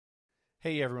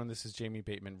Hey everyone, this is Jamie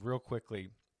Bateman. Real quickly,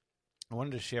 I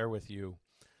wanted to share with you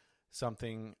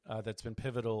something that's been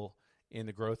pivotal in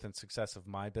the growth and success of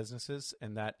my businesses,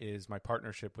 and that is my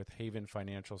partnership with Haven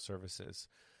Financial Services.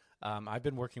 I've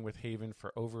been working with Haven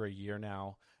for over a year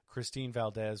now. Christine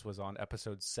Valdez was on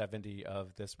episode 70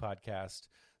 of this podcast,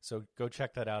 so go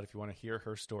check that out if you want to hear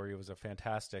her story. It was a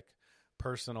fantastic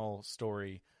personal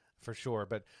story for sure,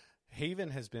 but Haven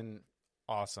has been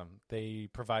awesome. They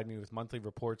provide me with monthly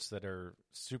reports that are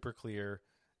super clear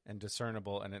and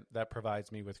discernible, and that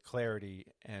provides me with clarity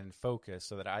and focus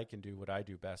so that I can do what I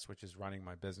do best, which is running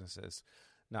my businesses,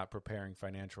 not preparing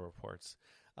financial reports.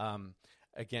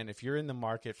 Again, if you're in the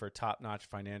market for a top-notch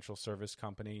financial service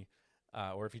company,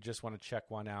 or if you just want to check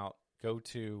one out, go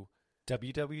to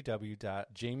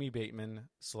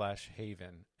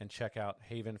www.jamiebateman.com/Haven and check out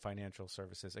Haven Financial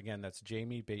Services. Again, that's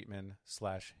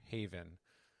jamiebateman.com/Haven.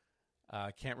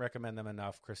 Can't recommend them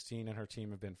enough. Christine and her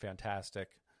team have been fantastic.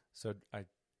 So I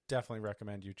definitely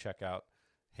recommend you check out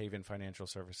Haven Financial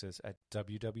Services at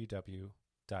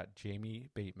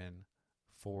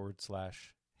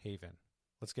www.jamiebateman.com/Haven.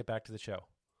 Let's get back to the show.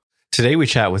 Today we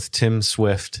chat with Tim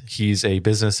Swift. He's a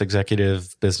business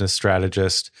executive, business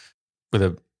strategist with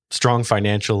a strong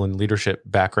financial and leadership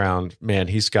background. Man,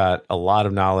 he's got a lot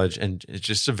of knowledge, and it's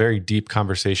just a very deep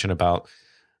conversation about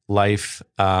life.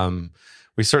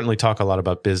 We certainly talk a lot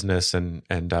about business and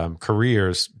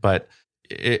careers, but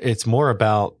it's more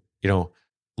about,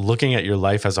 looking at your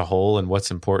life as a whole and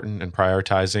what's important and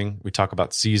prioritizing. We talk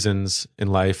about seasons in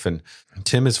life, and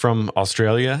Tim is from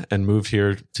Australia and moved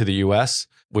here to the US,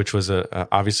 which was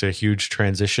obviously a huge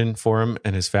transition for him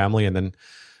and his family. And then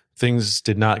things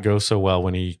did not go so well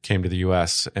when he came to the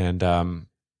US and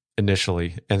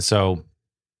initially. And so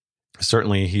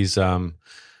certainly he's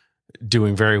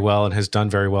doing very well and has done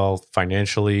very well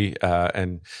financially.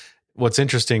 And what's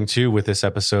interesting too with this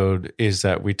episode is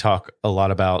that we talk a lot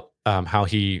about how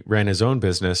he ran his own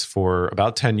business for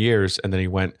about 10 years, and then he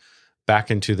went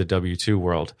back into the W-2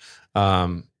 world.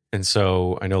 And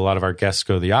so I know a lot of our guests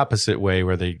go the opposite way,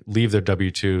 where they leave their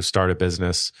W-2, start a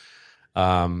business.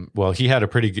 Well, he had a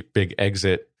pretty big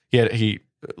exit. He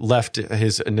left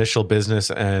his initial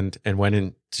business and went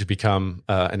in to become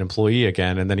an employee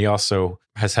again. And then he also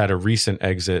has had a recent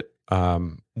exit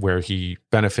where he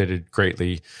benefited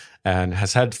greatly and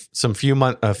has had a few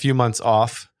months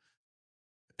off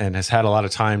and has had a lot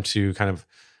of time to kind of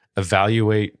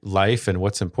evaluate life and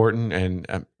what's important.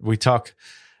 And we talk,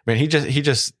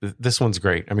 this one's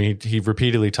great. I mean, he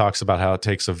repeatedly talks about how it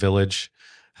takes a village,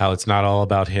 how it's not all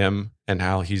about him, and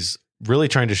how he's really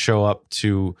trying to show up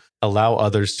to allow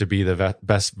others to be the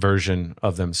best version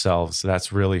of themselves.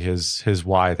 That's really his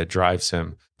why that drives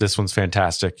him. This one's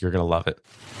fantastic. You're going to love it.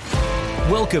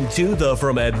 Welcome to the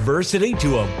From Adversity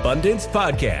to Abundance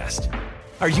podcast.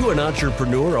 Are you an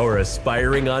entrepreneur or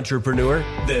aspiring entrepreneur?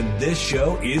 Then this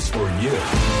show is for you.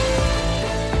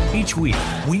 Each week,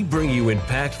 we bring you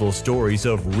impactful stories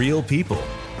of real people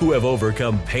who have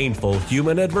overcome painful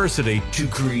human adversity to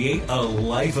create a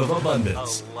life of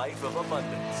abundance.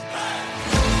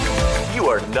 You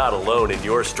are not alone in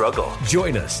your struggle.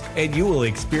 Join us, and you will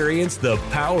experience the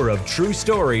power of true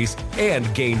stories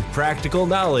and gain practical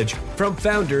knowledge from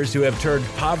founders who have turned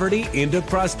poverty into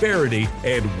prosperity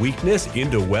and weakness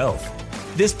into wealth.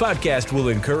 This podcast will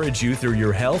encourage you through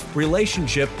your health,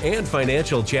 relationship, and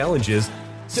financial challenges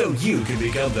so you can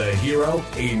become the hero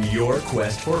in your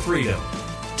quest for freedom.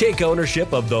 Take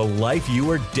ownership of the life you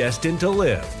are destined to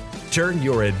live. Turn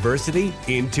your adversity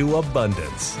into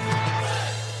abundance.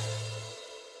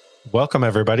 Welcome,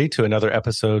 everybody, to another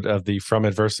episode of the From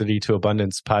Adversity to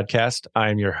Abundance podcast.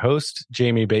 I'm your host,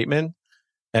 Jamie Bateman,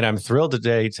 and I'm thrilled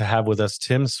today to have with us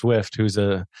Tim Swift, who's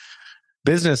a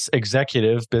business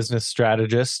executive, business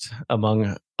strategist,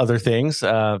 among other things.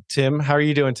 Tim, how are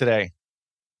you doing today?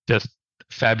 Just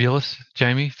fabulous,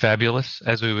 Jamie. Fabulous,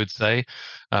 as we would say.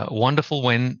 Wonderful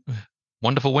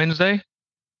Wednesday.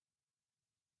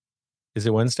 Is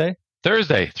it Wednesday?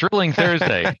 Thursday. Thrilling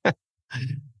Thursday.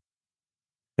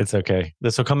 It's okay.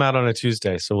 This will come out on a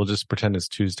Tuesday, so we'll just pretend it's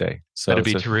Tuesday. So that'd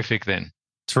be terrific then.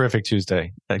 Terrific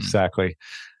Tuesday. Exactly.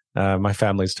 My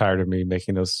family's tired of me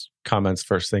making those comments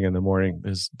first thing in the morning,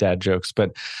 as dad jokes.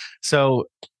 But so,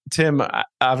 Tim,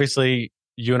 obviously,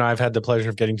 you and I have had the pleasure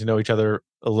of getting to know each other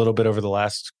a little bit over the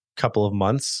last couple of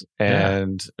months,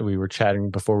 and we were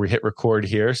chatting before we hit record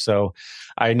here. So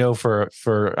I know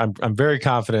I'm very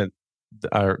confident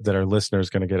that our listener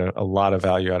is going to get a lot of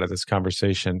value out of this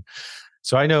conversation.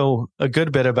 So I know a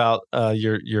good bit about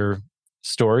your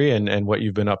story and what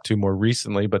you've been up to more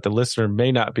recently, but the listener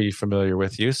may not be familiar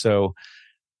with you. So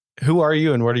who are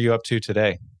you and what are you up to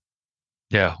today?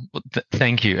 Yeah, well,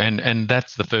 thank you, and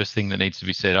that's the first thing that needs to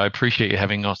be said. I appreciate you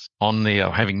having us on the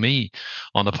having me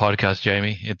on the podcast,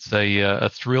 Jamie. It's a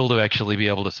thrill to actually be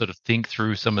able to sort of think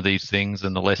through some of these things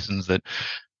and the lessons that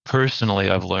personally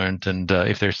I've learned, and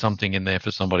if there's something in there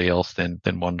for somebody else, then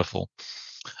wonderful.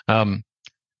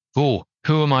 Who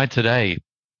am I today?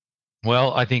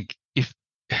 Well, I think if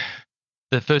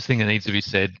the first thing that needs to be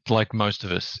said, like most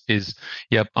of us, is,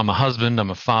 yep, I'm a husband,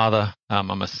 I'm a father,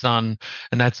 I'm a son,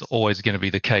 and that's always going to be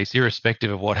the case,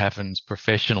 irrespective of what happens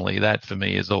professionally. That for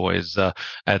me is always at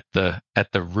the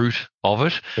root of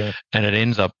it, Sure. and it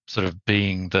ends up sort of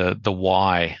being the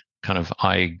why, kind of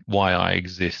why I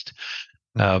exist.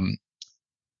 As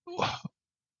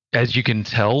you can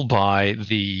tell by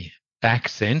the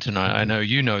accent, and I know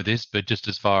you know this, but just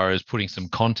as far as putting some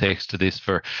context to this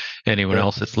for anyone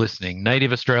else that's listening,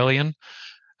 native Australian,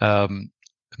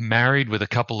 married with a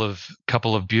couple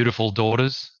of beautiful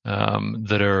daughters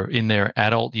that are in their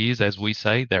adult years, as we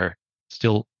say, they're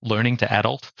still learning to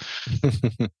adult.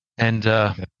 And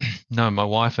no, my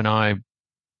wife and I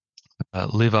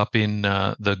live up in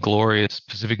the glorious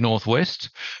Pacific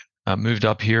Northwest. Moved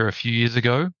up here a few years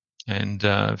ago, and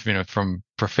from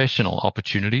professional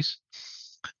opportunities.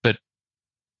 But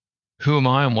who am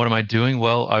I and what am I doing?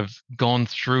 Well, I've gone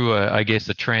through a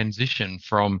transition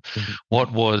from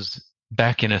what was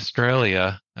back in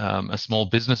Australia, a small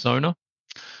business owner,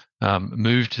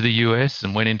 moved to the US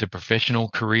and went into professional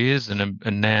careers, and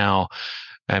now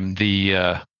I'm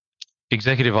the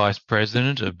Executive Vice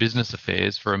President of Business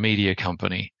Affairs for a media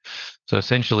company. So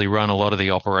essentially run a lot of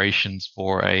the operations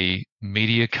for a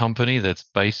media company that's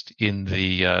based in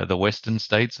the western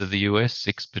states of the US,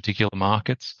 6 particular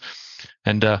markets,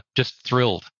 and just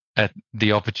thrilled at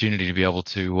the opportunity to be able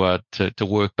to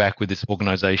work back with this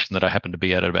organization that I happened to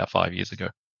be at about 5 years ago.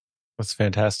 That's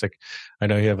fantastic. I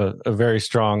know you have a very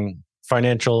strong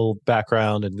financial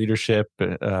background and leadership,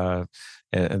 and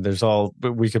there's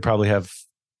we could probably have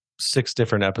 6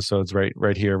 different episodes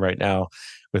right here, right now,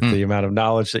 with the amount of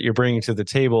knowledge that you're bringing to the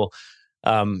table.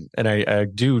 And I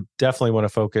do definitely want to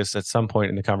focus at some point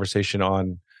in the conversation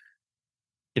on,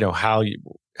 how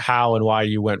and why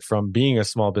you went from being a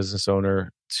small business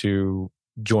owner to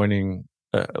joining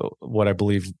what I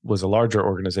believe was a larger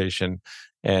organization.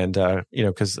 And,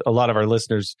 because a lot of our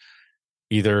listeners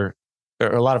or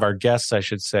a lot of our guests, I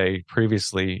should say,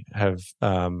 previously have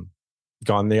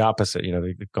gone the opposite.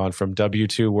 They've gone from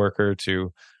W-2 worker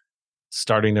to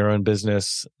starting their own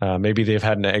business. Maybe they've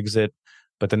had an exit,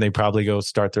 but then they probably go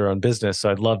start their own business.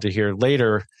 So I'd love to hear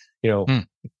later, kind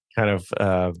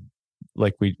of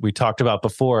like we talked about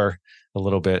before a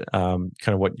little bit, kind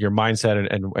of what your mindset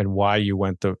and why you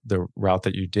went the route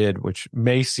that you did, which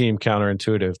may seem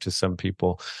counterintuitive to some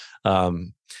people.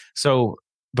 So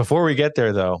before we get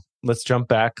there, though, let's jump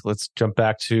back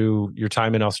to your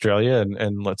time in Australia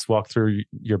and let's walk through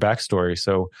your backstory.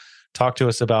 So talk to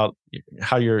us about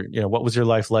how what was your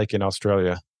life like in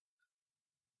Australia?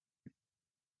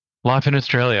 Life in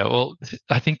Australia. Well,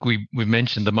 I think we've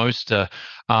mentioned the most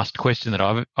asked question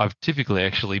that I've typically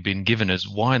actually been given is,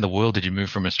 why in the world did you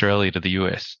move from Australia to the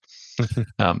US?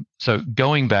 So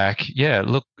going back,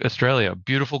 look, Australia,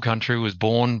 beautiful country, was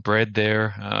born, bred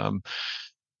there.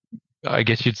 I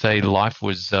guess you'd say life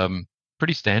was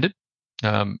pretty standard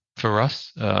for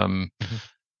us.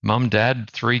 Mum, dad,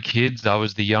 3 kids. I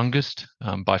was the youngest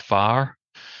by far.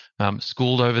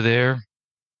 Schooled over there.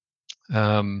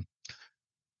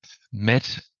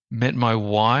 Met my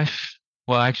wife.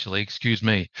 Well, actually, excuse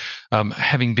me.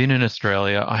 Having been in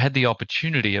Australia, I had the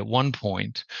opportunity at one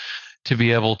point to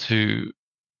be able to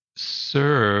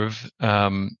serve a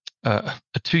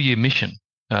 2-year mission.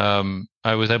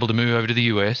 I was able to move over to the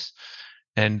US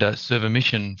and serve a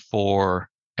mission for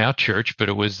our church, but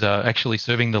it was actually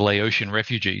serving the Laotian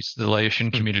refugees, the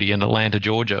Laotian community in Atlanta,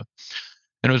 Georgia.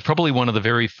 And it was probably one of the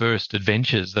very first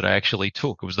adventures that I actually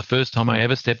took. It was the first time I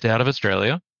ever stepped out of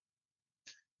Australia,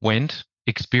 went,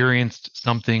 experienced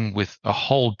something with a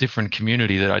whole different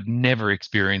community that I'd never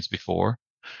experienced before.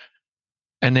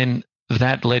 And then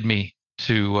that led me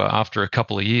to, after a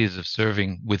couple of years of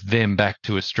serving with them, back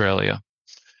to Australia.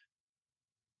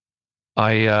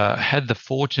 I had the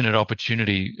fortunate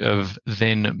opportunity of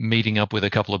then meeting up with a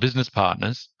couple of business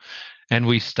partners, and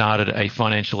we started a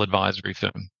financial advisory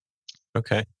firm.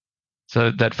 Okay. So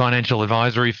that financial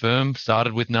advisory firm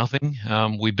started with nothing.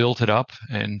 We built it up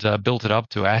and built it up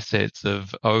to assets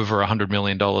of over $100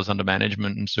 million under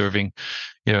management and serving,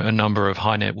 a number of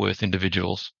high net worth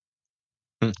individuals.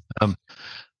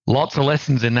 Lots of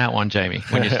lessons in that one, Jamie,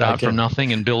 when you start from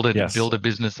nothing and build a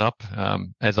business up,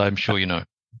 as I'm sure you know.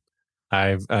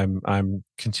 I'm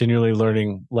continually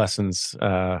learning lessons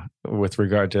with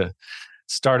regard to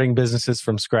starting businesses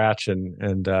from scratch,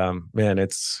 and man,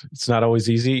 it's not always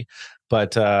easy.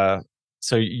 But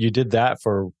so you did that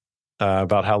for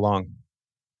about how long?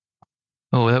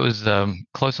 Oh, that was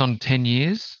close on 10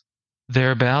 years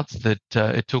thereabouts that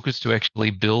it took us to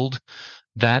actually build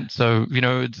that. So,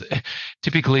 it's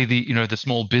typically the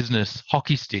small business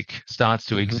hockey stick starts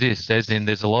to exist, as in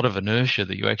there's a lot of inertia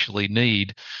that you actually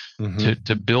need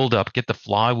to build up, get the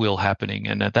flywheel happening.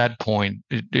 And at that point,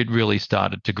 it really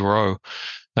started to grow.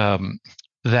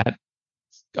 That,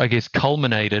 I guess,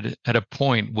 culminated at a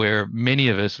point where many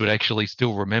of us would actually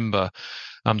still remember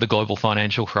the global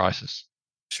financial crisis.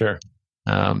 Sure.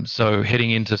 So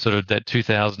heading into sort of that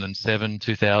 2007,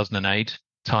 2008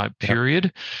 type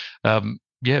period,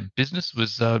 business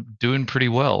was doing pretty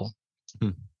well.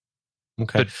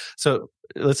 Okay. So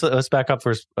let's back up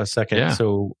for a second. Yeah.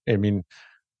 So, I mean,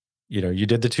 you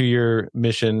did the 2-year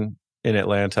mission in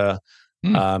Atlanta,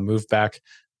 moved back.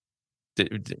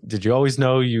 Did you always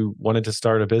know you wanted to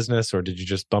start a business, or did you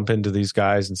just bump into these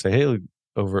guys and say, hey,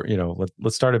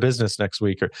 let's start a business next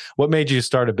week? Or what made you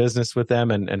start a business with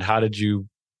them, and how did you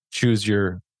choose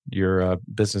your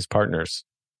business partners?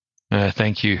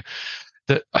 Thank you.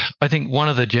 I think one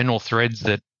of the general threads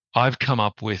that I've come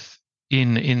up with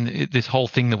in this whole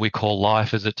thing that we call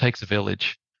life is it takes a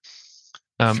village.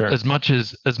 Sure. As much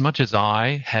as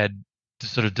I had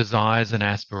sort of desires and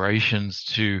aspirations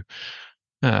to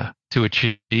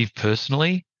achieve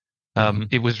personally,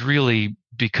 it was really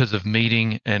because of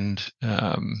meeting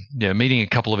a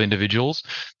couple of individuals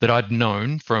that I'd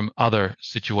known from other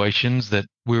situations that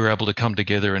we were able to come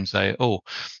together and say, oh,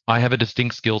 I have a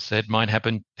distinct skill set. Mine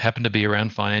happen to be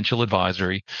around financial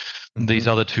advisory. These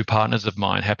other two partners of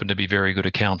mine happen to be very good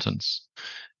accountants.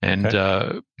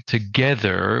 And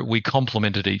together we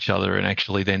complemented each other and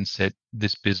actually then set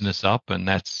this business up. And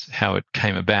that's how it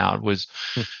came about, was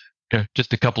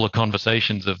just a couple of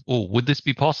conversations of, oh, would this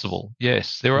be possible?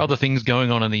 Yes. There are other things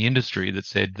going on in the industry that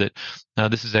said that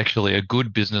this is actually a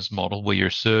good business model where you're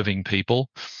serving people,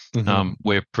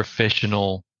 where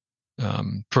professional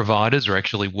providers are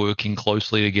actually working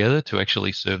closely together to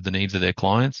actually serve the needs of their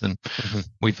clients. And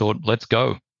we thought, let's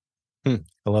go. I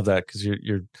love that, because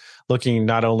you're looking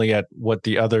not only at what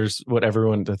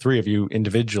everyone, the three of you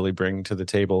individually bring to the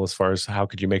table as far as how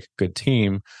could you make a good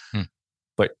team,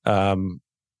 but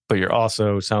you're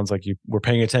also, sounds like you were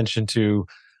paying attention to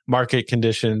market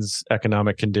conditions,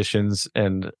 economic conditions,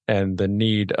 and the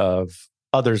need of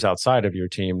others outside of your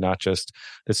team, not just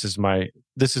this is my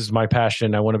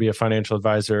passion. I want to be a financial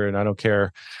advisor, and I don't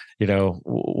care,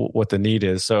 what the need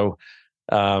is. So,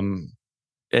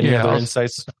 any other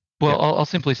insights? Well, I'll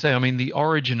simply say, I mean, the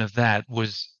origin of that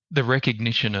was the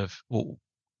recognition of, well,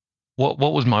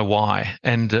 what was my why?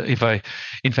 And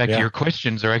your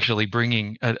questions are actually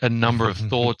bringing a number of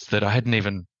thoughts that I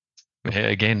hadn't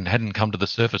come to the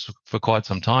surface for quite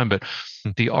some time. But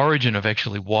the origin of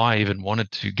actually why I even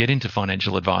wanted to get into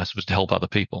financial advice was to help other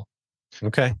people.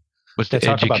 Okay. Was to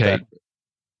educate. About that.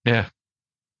 Yeah.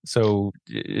 So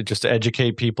just to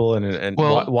educate people, and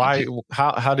why?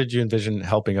 How did you envision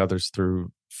helping others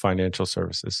through financial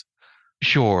services?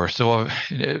 Sure. So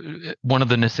one of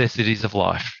the necessities of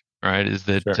life, right, is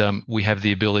that we have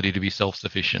the ability to be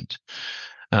self-sufficient.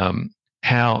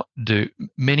 How do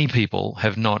many people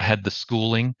have not had the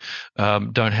schooling,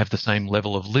 don't have the same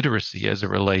level of literacy as it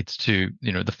relates to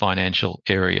the financial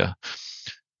area.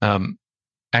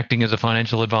 Acting as a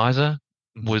financial advisor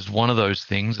was one of those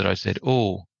things that I said,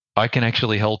 oh, I can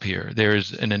actually help here. There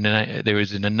is an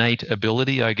innate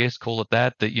ability, I guess, call it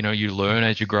that you learn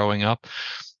as you're growing up.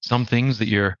 Some things that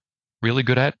you're really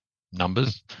good at,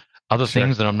 numbers. Other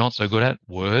things that I'm not so good at,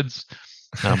 words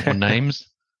or names.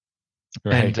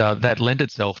 Right. And that lent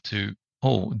itself to,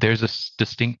 oh, there's a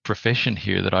distinct profession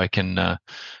here that I can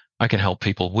help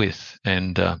people with.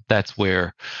 And that's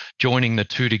where joining the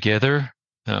two together,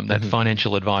 that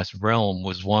financial advice realm,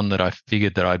 was one that I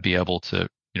figured that I'd be able to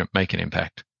make an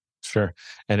impact. Sure.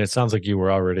 And it sounds like you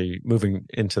were already moving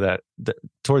into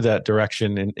toward that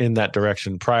direction, in that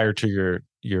direction prior to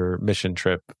your mission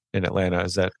trip in Atlanta.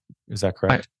 Is that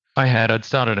correct? I'd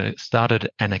started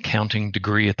an accounting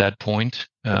degree at that point.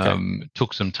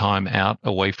 Took some time out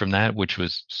away from that, which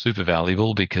was super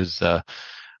valuable, because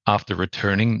after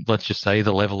returning, let's just say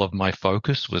the level of my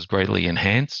focus was greatly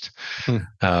enhanced.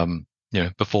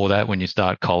 Before that, when you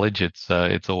start college, it's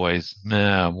always,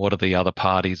 what are the other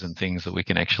parties and things that we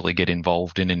can actually get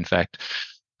involved in? In fact,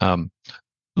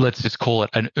 let's just call it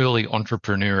an early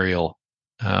entrepreneurial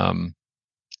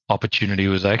opportunity.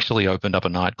 Was I actually opened up a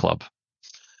nightclub.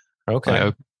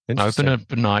 Okay. I opened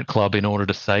up a nightclub in order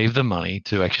to save the money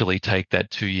to actually take that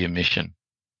 2-year mission.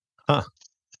 Huh.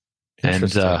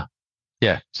 Interesting.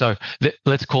 Yeah. So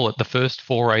let's call it the first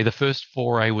foray. The first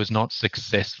foray was not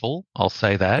successful. I'll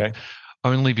say that Okay.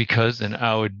 only because, and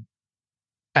I would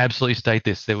absolutely state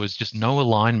this, there was just no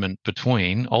alignment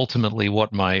between ultimately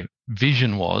what my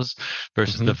vision was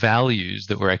versus the values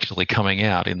that were actually coming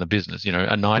out in the business. You know,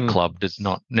 a nightclub is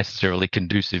not necessarily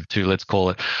conducive to, let's call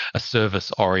it, a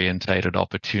service orientated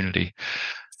opportunity.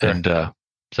 Sure. And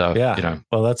so, yeah, you know,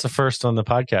 well, that's the first on the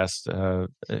podcast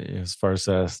as far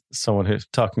as someone who's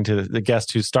talking to the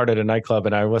guest who started a nightclub,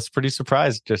 and I was pretty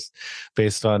surprised just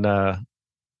based on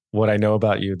what I know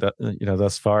about you, that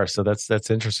thus far. So that's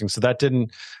interesting. So that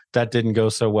didn't go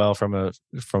so well from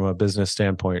a business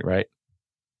standpoint, right?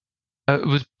 It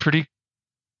was pretty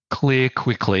clear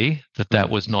quickly that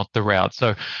was not the route.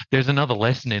 So there's another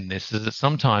lesson in this, is that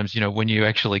sometimes, when you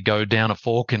actually go down a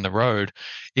fork in the road,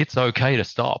 it's okay to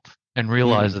stop and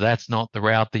realize that that's not the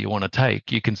route that you want to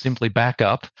take. You can simply back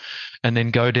up and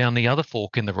then go down the other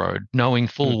fork in the road, knowing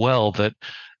full well that,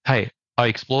 hey, I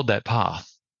explored that path.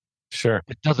 Sure.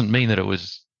 It doesn't mean that it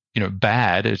was,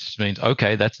 bad. It just means,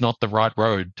 okay, that's not the right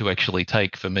road to actually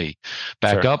take for me.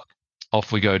 Back up,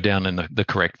 off we go down in the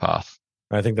correct path.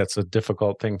 I think that's a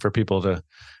difficult thing for people to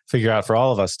figure out, for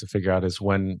all of us to figure out, is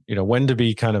when to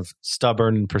be kind of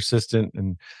stubborn and persistent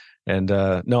and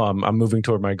no, I'm moving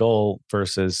toward my goal,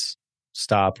 versus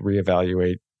stop,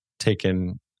 reevaluate, take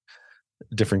in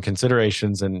different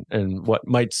considerations and what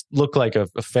might look like a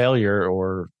failure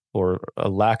or a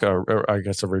lack, or I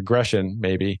guess a regression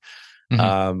maybe.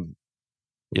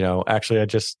 Actually I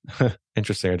just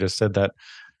interesting. I just said that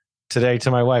today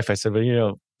to my wife. I said,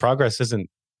 well, progress isn't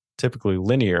typically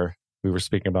linear. We were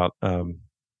speaking about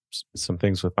some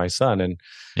things with my son, and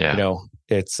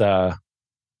it's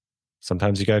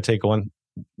sometimes you got to take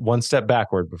one step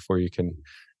backward before you can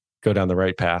go down the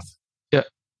right path. Yeah,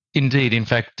 indeed. In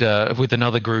fact, with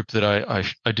another group that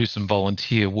I do some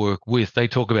volunteer work with, they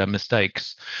talk about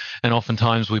mistakes, and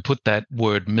oftentimes we put that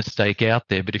word mistake out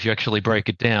there, but if you actually break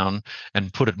it down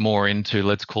and put it more into,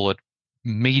 let's call it,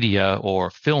 media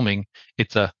or filming,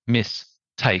 it's a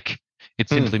mistake. It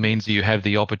simply means that you have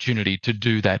the opportunity to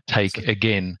do that take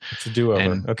again. It's a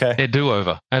do-over. Okay. A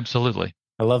do-over. Absolutely.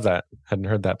 I love that. Hadn't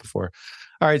heard that before.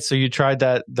 All right. So you tried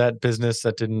that business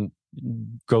that didn't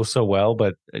go so well,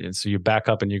 but so you back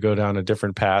up and you go down a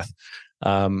different path.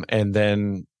 And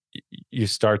then you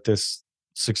start this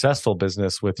successful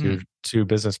business with your two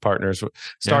business partners,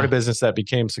 start a business that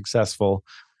became successful,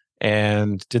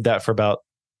 and did that for about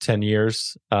 10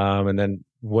 years. And then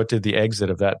what did the exit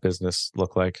of that business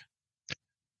look like?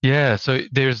 Yeah. So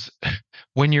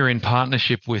when you're in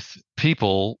partnership with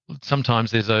people,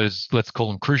 sometimes there's those, let's call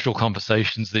them, crucial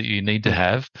conversations that you need to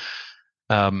have.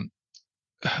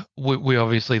 We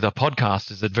obviously, the podcast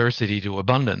is adversity to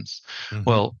abundance.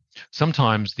 Well,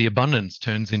 sometimes the abundance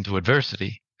turns into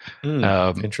adversity.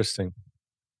 Interesting.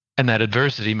 And that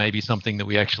adversity may be something that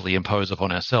we actually impose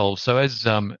upon ourselves. So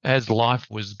as life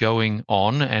was going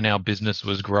on and our business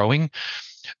was growing,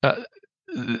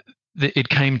 it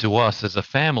came to us as a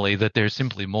family that there's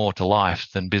simply more to life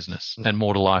than business and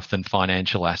more to life than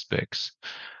financial aspects.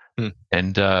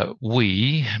 And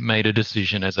we made a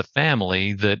decision as a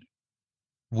family that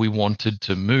we wanted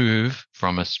to move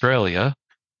from Australia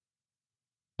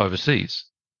overseas.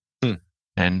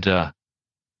 And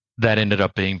that ended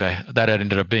up being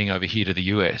over here to the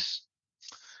US.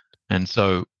 And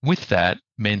so with that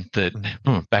meant that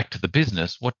back to the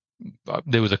business,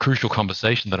 there was a crucial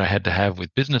conversation that I had to have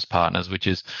with business partners, which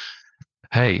is,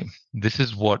 hey, this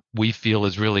is what we feel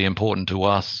is really important to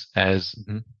us as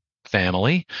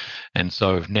family. And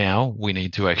so now we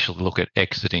need to actually look at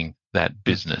exiting that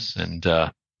business. And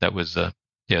that was a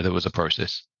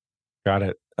process. Got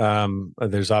it.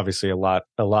 There's obviously a lot,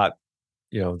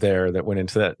 there that went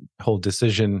into that whole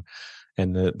decision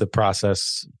and the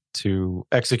process to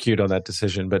execute on that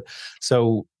decision. But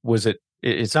so was it?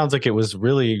 It sounds like it was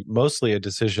really mostly a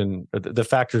decision. The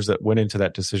factors that went into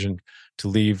that decision to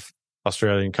leave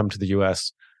Australia and come to the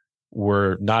US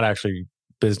were not actually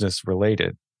business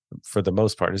related for the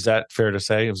most part. Is that fair to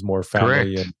say? It was more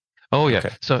family. Correct. Okay.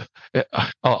 So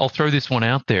I'll throw this one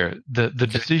out there. The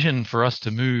decision for us to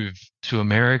move to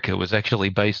America was actually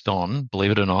based on,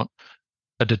 believe it or not,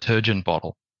 a detergent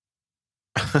bottle.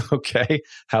 Okay.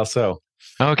 How so?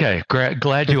 Okay.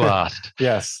 Glad you asked.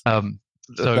 Yes.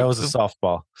 So that was a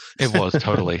softball. It was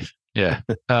totally. Yeah.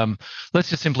 Let's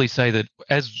just simply say that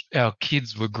as our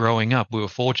kids were growing up, we were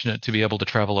fortunate to be able to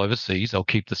travel overseas. I'll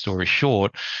keep the story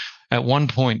short. At one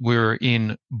point, we were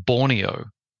in Borneo.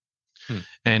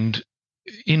 And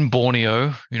in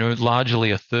Borneo,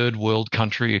 largely a third world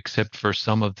country, except for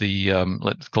some of the,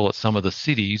 let's call it some of the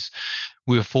cities,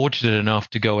 we were fortunate enough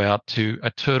to go out to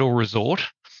a turtle resort,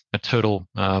 a turtle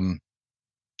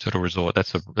resort.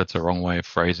 That's a wrong way of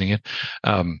phrasing it.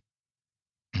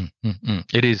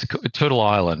 It is Turtle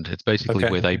Island. It's basically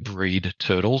where they breed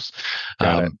turtles.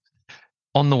 Got it.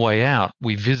 On the way out,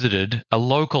 we visited a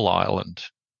local island.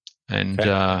 And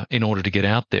in order to get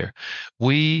out there,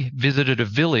 we visited a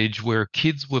village where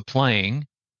kids were playing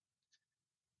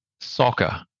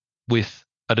soccer with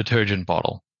a detergent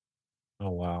bottle.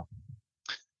 Oh, wow.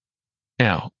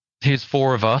 Now, here's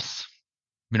 4 of us,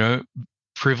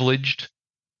 privileged.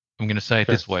 I'm going to say it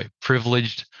this way,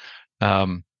 privileged,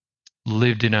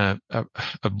 lived in a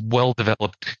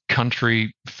well-developed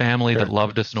country, family that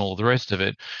loved us and all the rest of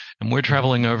it. And we're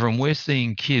traveling over and we're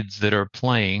seeing kids that are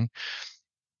playing,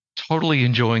 totally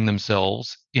enjoying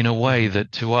themselves in a way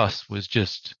that to us was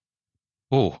just,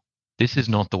 oh, this is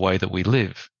not the way that we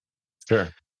live. Sure.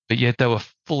 But yet they were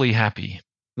fully happy.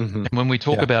 And when we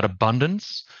talk about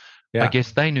abundance, I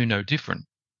guess they knew no different.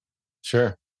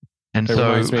 Sure. And it so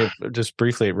reminds me of, just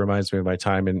briefly, it reminds me of my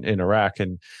time in Iraq.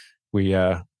 And we,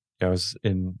 I was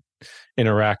in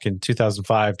Iraq in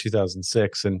 2005,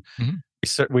 2006. And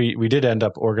we did end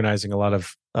up organizing a lot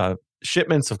of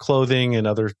shipments of clothing and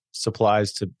other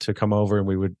supplies to come over. And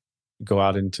we would go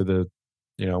out into the,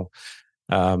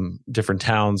 different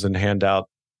towns and hand out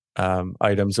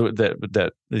items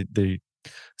that the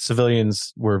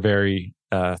civilians were very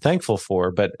thankful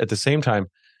for. But at the same time,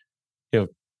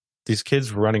 these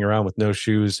kids were running around with no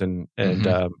shoes and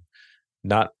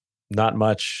not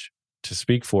much to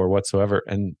speak for whatsoever.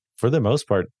 And for the most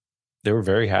part, they were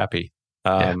very happy.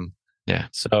 Yeah.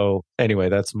 So anyway,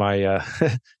 that's my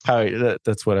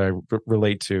that's what I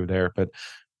relate to there. But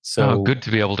so good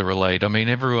to be able to relate. I mean,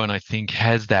 everyone I think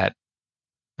has that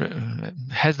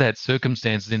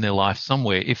circumstances in their life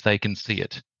somewhere if they can see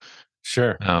it.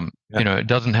 Sure. It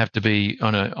doesn't have to be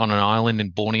on an island in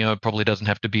Borneo. It probably doesn't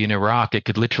have to be in Iraq. It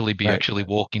could literally be actually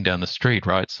walking down the street,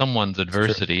 right? Someone's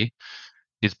adversity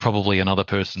is probably another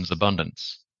person's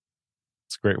abundance.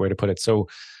 It's a great way to put it. So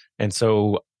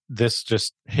this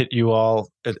just hit you all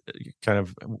kind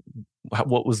of,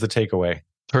 what was the takeaway?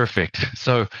 Perfect.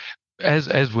 So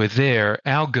as we're there,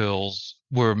 our girls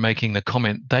were making the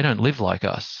comment, they don't live like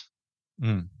us.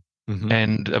 And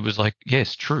it was like,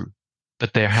 yes, true.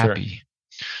 But they're happy.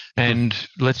 And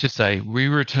let's just say we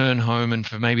return home, and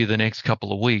for maybe the next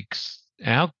couple of weeks,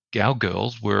 our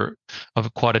girls were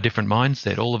of quite a different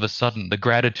mindset. All of a sudden, the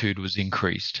gratitude was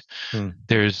increased.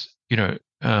 There's,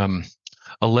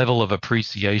 a level of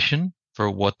appreciation for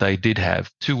what they did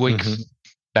have. 2 weeks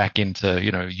back into,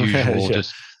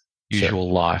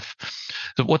 usual life.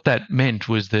 So what that meant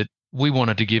was that we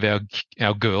wanted to give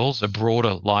our girls a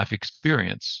broader life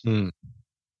experience.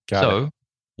 Got it.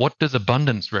 What does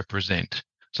abundance represent?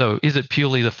 So is it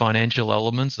purely the financial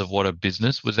elements of what a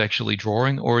business was actually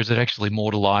drawing, or is it actually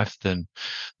more to life than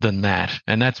that?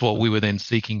 And that's what we were then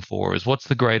seeking for, is what's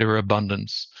the greater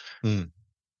abundance?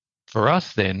 For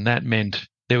us then, that meant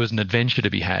there was an adventure to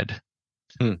be had.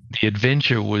 The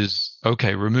adventure was,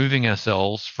 removing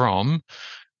ourselves from,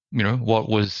 what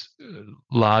was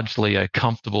largely a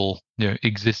comfortable,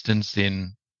 existence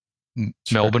in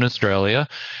Melbourne, Australia,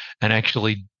 and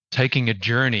actually taking a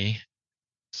journey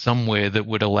somewhere that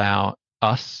would allow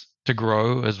us to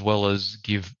grow as well as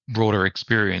give broader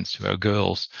experience to our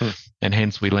girls. And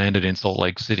hence we landed in Salt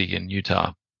Lake City in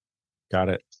Utah. Got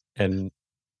it. And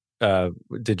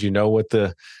did you know what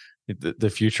the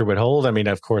future would hold? I mean,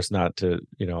 of course not to,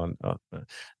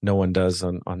 no one does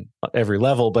on every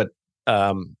level, but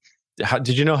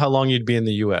did you know how long you'd be in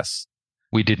the US?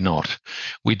 We did not.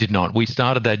 We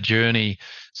started that journey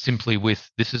simply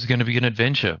with, this is going to be an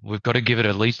adventure. We've got to give it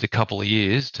at least a couple of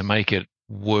years to make it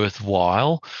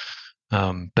worthwhile,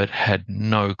 but had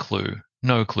no clue,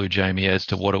 Jamie, as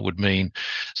to what it would mean.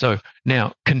 So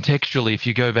now, contextually, if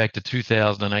you go back to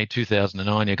 2008,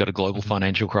 2009, you got a global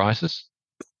financial crisis.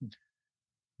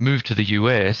 Move to the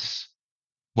US,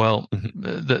 well,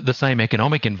 the same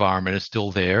economic environment is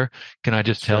still there. Can I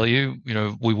just tell you,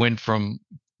 we went from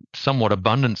somewhat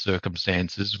abundant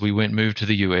circumstances. We moved to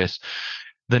the US.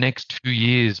 The next 2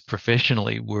 years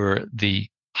professionally were the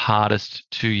hardest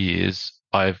 2 years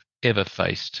I've ever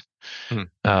faced.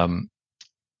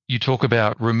 You talk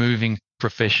about removing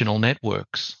professional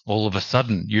networks. All of a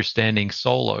sudden, you're standing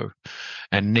solo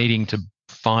and needing to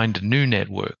find new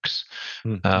networks.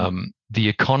 The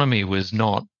economy was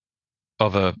not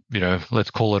of a,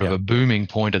 let's call it of a booming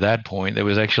point at that point. There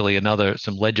was actually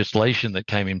some legislation that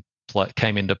came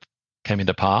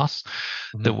into pass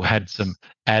that had some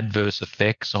adverse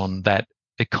effects on that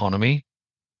economy.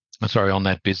 On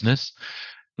that business.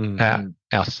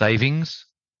 Our savings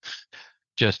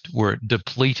just were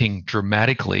depleting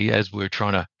dramatically as we were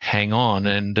trying to hang on.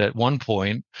 And at one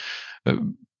point,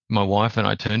 my wife and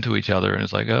I turned to each other and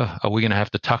it's like, oh, are we going to have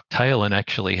to tuck tail and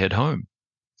actually head home?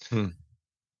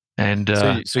 And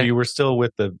so you were still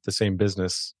with the same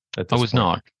business at this I was point?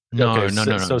 not. No, okay,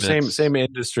 no. So same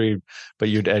industry, but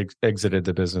you'd exited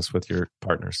the business with your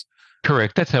partners.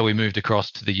 Correct. That's how we moved across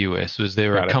to the US. Was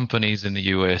there are companies in the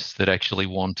US that actually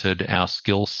wanted our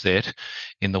skill set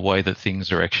in the way that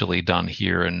things are actually done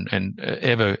here, and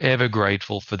ever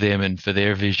grateful for them and for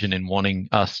their vision in wanting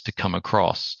us to come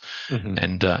across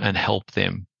and help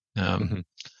them.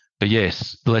 But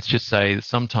yes, let's just say that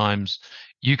sometimes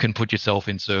you can put yourself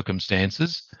in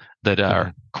circumstances that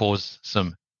are cause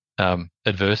some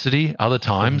adversity. Other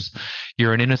times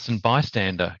you're an innocent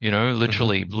bystander,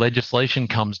 literally legislation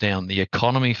comes down, the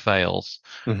economy fails.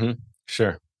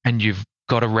 Sure. And you've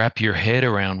got to wrap your head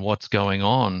around what's going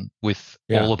on with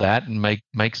all of that and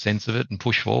make sense of it and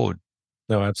push forward.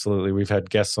 No, absolutely. We've had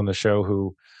guests on the show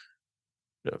who,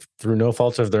 through no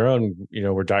fault of their own,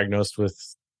 were diagnosed with,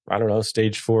 I don't know,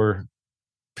 stage 4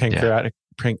 pancreatic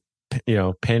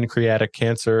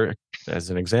cancer,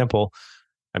 as an example.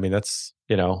 I mean, that's,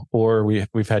 or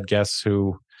we've had guests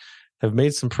who have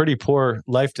made some pretty poor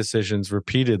life decisions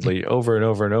repeatedly over and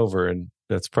over and over. And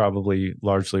that's probably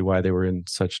largely why they were in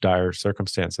such dire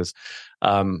circumstances.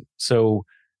 So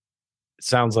it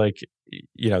sounds like,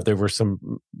 there were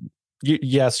some,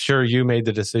 yes, sure, you made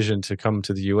the decision to come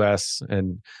to the US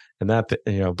and that,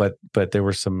 but there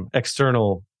were some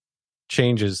external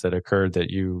changes that occurred that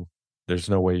there's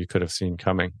no way you could have seen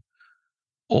coming.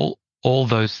 All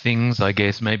those things, I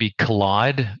guess, maybe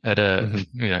collide at a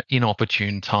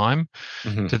inopportune time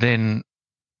to then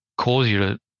cause you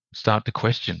to start to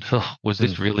question, was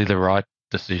this really the right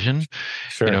decision?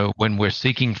 Sure. When we're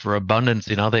seeking for abundance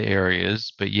in other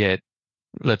areas, but yet,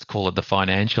 let's call it the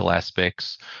financial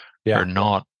aspects are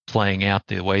not playing out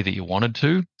the way that you wanted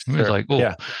to. Sure. It's like,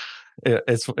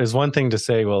 it's one thing to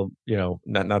say, well,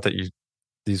 not that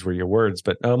these were your words,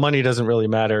 but money doesn't really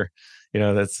matter.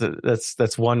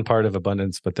 That's one part of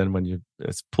abundance. But then when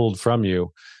it's pulled from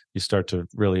you, you start to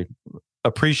really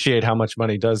appreciate how much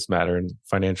money does matter, and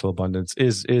financial abundance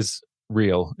is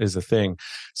real, is a thing.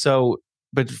 So,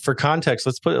 but for context,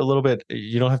 let's put a little bit.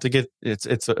 You don't have to get.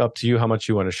 It's up to you how much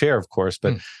you want to share, of course.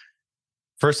 But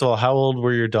first of all, how old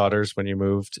were your daughters when you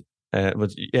moved?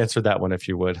 Answer that one if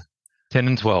you would. 10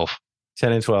 and 12.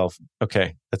 10 and 12.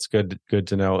 Okay, that's good. Good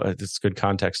to know. It's good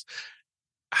context.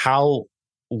 How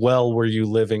well were you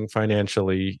living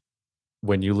financially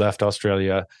when you left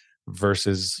Australia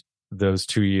versus the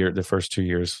first 2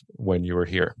 years when you were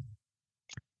here?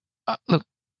 Look,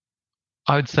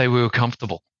 I would say we were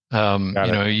comfortable.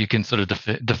 You can sort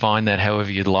of define that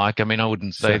however you'd like. I mean, I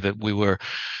wouldn't say that we were,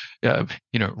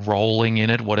 rolling in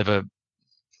it, whatever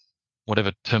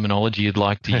terminology you'd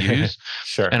like to use.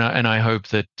 Sure. And I hope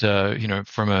that,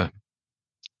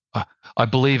 I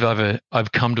believe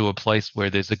I've come to a place where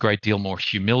there's a great deal more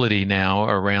humility now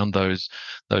around those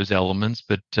elements.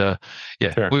 But sure.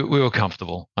 we were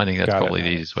comfortable. I think that's probably the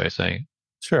easiest way of saying it.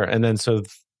 Sure. And then so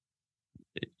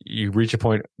you reach a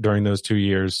point during those 2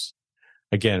 years.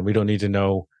 Again, we don't need to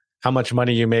know how much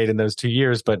money you made in those 2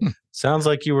 years, but sounds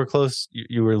like you were close.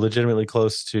 You were legitimately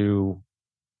close to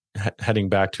heading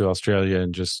back to Australia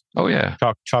and just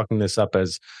chalking this up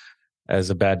as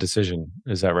a bad decision.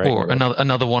 Is that right? Or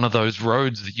another one of those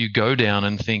roads that you go down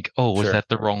and think, was that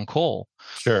the wrong call?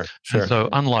 Sure. And so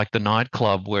unlike the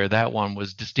nightclub where that one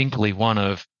was distinctly one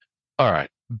of, all right,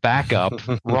 back up,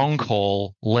 wrong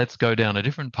call, let's go down a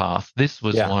different path. This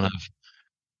was one of,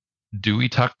 do we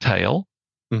tuck tail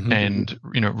and,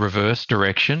 reverse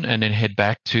direction and then head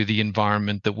back to the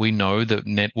environment that we know that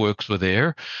networks were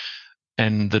there?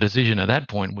 And the decision at that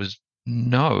point was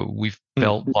no. We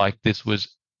felt like this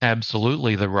was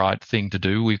absolutely the right thing to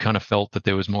do. We kind of felt that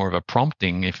there was more of a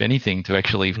prompting, if anything, to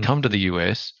actually come to the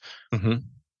US.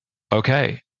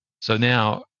 Okay, so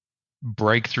now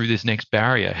break through this next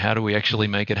barrier. How do we actually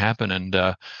make it happen? And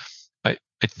I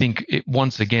think it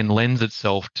once again lends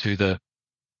itself to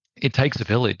it takes a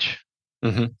village.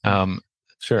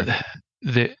 Sure.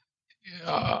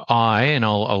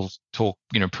 I'll talk,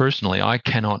 personally, I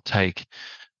cannot take,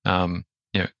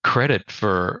 credit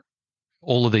for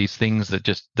all of these things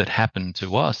that happen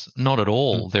to us. Not at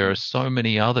all. There are so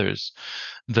many others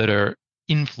that are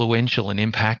influential and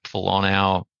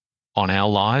impactful on our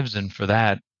lives, and for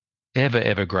that,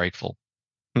 ever grateful.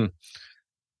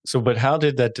 So, but how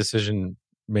did that decision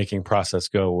making process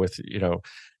go with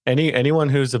anyone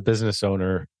who's a business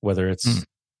owner, whether it's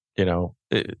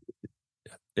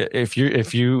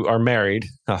if you are married,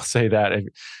 I'll say that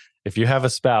if you have a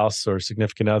spouse or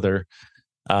significant other,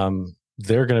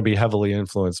 they're going to be heavily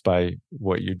influenced by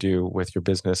what you do with your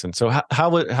business. And so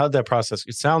how'd that process?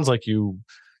 It sounds like you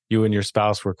and your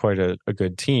spouse were quite a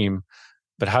good team,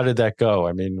 but how did that go?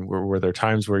 I mean, were there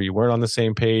times where you weren't on the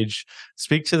same page?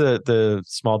 Speak to the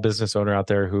small business owner out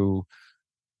there who,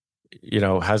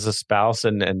 has a spouse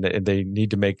and they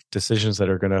need to make decisions that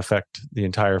are going to affect the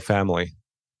entire family.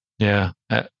 Yeah.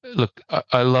 Look,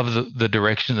 I love the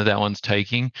direction that one's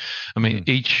taking. I mean,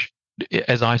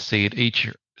 as I see it, each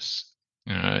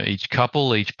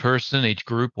couple, each person, each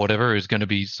group, whatever, is going to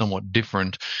be somewhat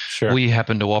different. Sure. We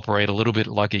happen to operate a little bit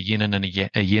like a yin and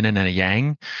a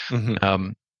yang.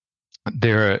 Mm-hmm.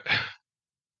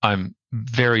 I'm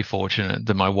very fortunate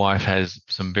that my wife has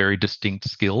some very distinct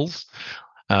skills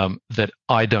that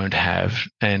I don't have,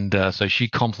 and so she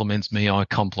compliments me, I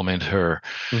compliment her.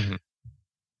 Mm-hmm.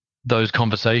 Those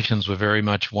conversations were very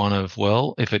much one of,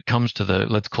 well, if it comes to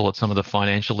let's call it some of the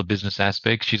financial or business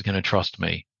aspects, she's going to trust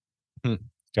me.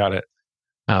 Got it.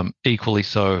 Equally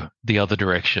so the other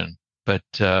direction. But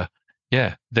there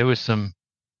was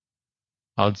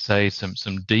I'd say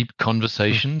some deep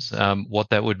conversations, what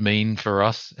that would mean for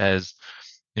us as,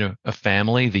 a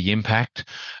family, the impact.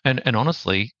 And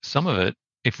honestly, some of it,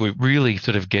 if we really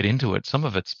sort of get into it, some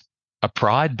of it's a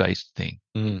pride-based thing.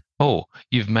 Oh,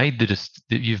 you've made this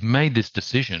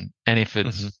decision, and if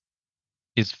it's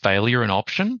is failure an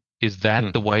option? Is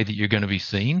that the way that you're going to be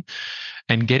seen?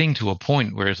 And getting to a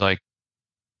point where it's like,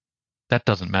 that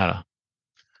doesn't matter.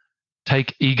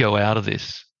 Take ego out of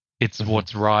this. It's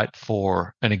what's right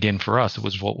for, and again, for us, it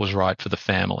was what was right for the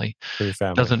family. For your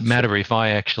family. Doesn't matter if I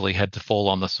actually had to fall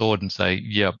on the sword and say,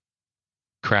 yep,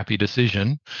 crappy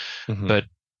decision. But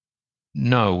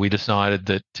no, we decided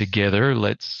that together,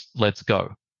 let's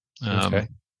go. Okay.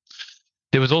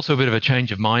 There was also a bit of a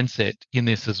change of mindset in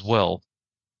this as well,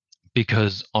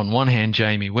 because on one hand,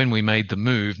 Jamie, when we made the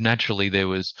move, naturally there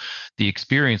was the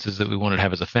experiences that we wanted to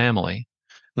have as a family,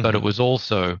 but it was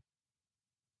also,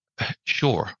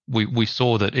 sure, we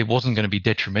saw that it wasn't going to be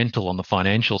detrimental on the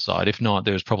financial side. If not,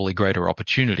 there was probably greater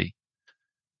opportunity.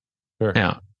 Sure.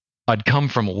 Now, I'd come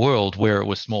from a world where it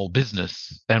was small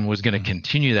business and was going to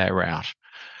continue that route.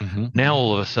 Now,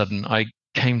 all of a sudden, I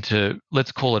came to,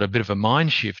 let's call it a bit of a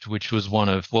mind shift, which was one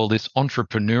of, well, this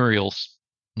entrepreneurial,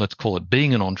 let's call it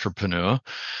being an entrepreneur,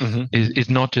 is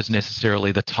not just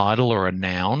necessarily the title or a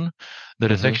noun,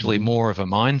 that it's actually more of a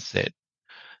mindset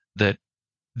that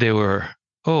there were,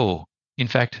 in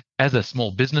fact, as a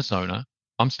small business owner,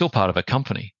 I'm still part of a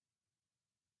company.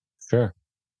 Sure.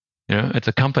 It's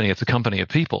a company of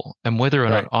people. And whether or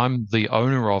not I'm the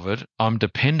owner of it, I'm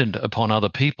dependent upon other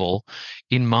people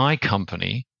in my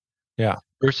company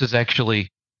versus actually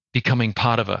becoming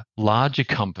part of a larger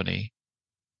company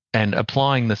and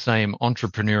applying the same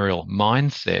entrepreneurial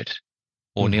mindset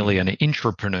or nearly an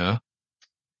intrapreneur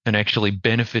and actually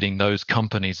benefiting those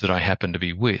companies that I happen to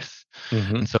be with.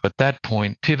 And so at that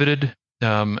point, pivoted,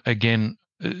 again,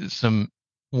 some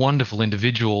wonderful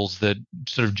individuals that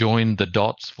sort of joined the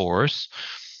dots for us.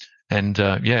 And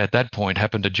at that point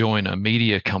happened to join a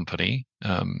media company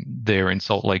there in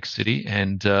Salt Lake City,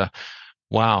 and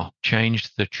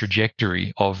changed the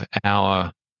trajectory of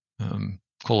our,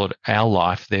 call it our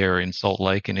life there in Salt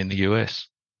Lake and in the US.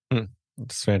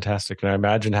 It's fantastic. And I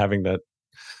imagine having that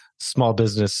small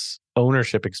business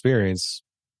ownership experience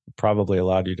probably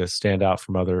allowed you to stand out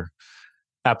from other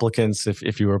applicants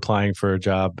if you were applying for a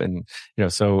job. And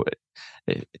so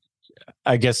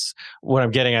I guess what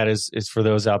I'm getting at is for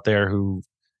those out there who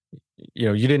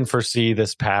you didn't foresee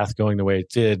this path going the way it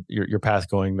did, your path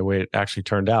going the way it actually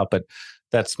turned out, but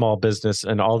that small business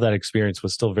and all that experience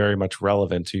was still very much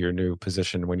relevant to your new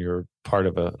position when you're part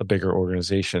of a bigger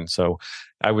organization. So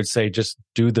I would say just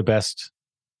do the best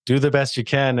you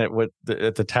can at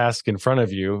the task in front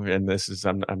of you. And this is,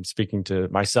 I'm speaking to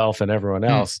myself and everyone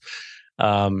else.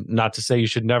 Not to say you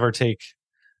should never take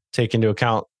into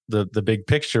account the big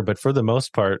picture, but for the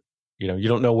most part, you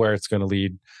don't know where it's going to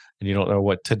lead, and you don't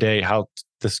know how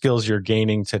the skills you're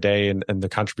gaining today and the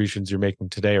contributions you're making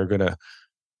today are going to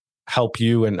help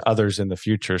you and others in the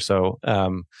future. So,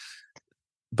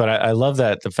 but I love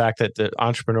that the fact that the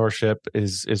entrepreneurship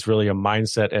is really a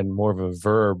mindset and more of a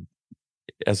verb,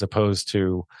 as opposed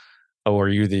to, are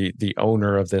you the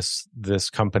owner of this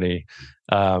company?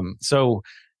 So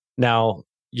now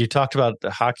you talked about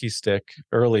the hockey stick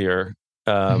earlier,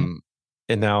 and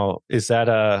now is that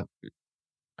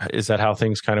how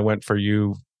things kind of went for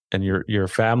you and your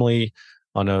family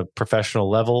on a professional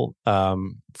level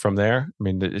from there? I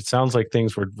mean, it sounds like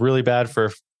things were really bad for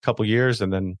a couple years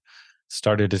and then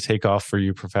started to take off for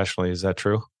you professionally. Is that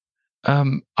true?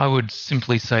 I would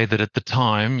simply say that at the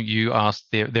time you asked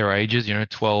their ages,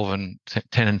 12 and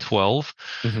 10 and 12.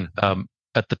 Mm-hmm.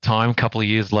 At the time, a couple of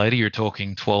years later, you're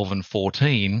talking 12 and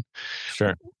 14.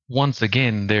 Sure. Once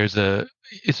again,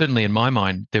 certainly in my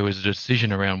mind, there was a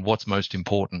decision around what's most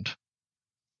important.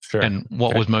 Sure. And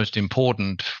what was most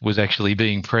important was actually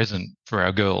being present for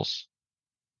our girls.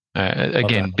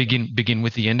 Again, begin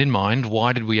with the end in mind.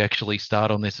 Why did we actually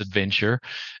start on this adventure?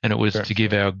 And it was to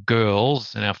give our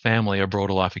girls and our family a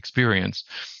broader life experience.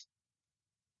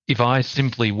 If I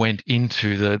simply went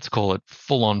into let's call it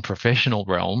full-on professional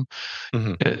realm,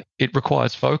 it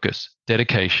requires focus,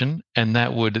 dedication, and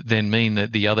that would then mean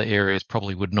that the other areas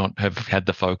probably would not have had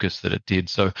the focus that it did.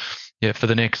 So, for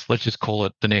the next, let's just call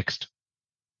it the next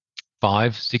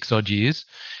 5-6 odd years,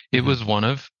 it was one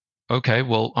of, okay,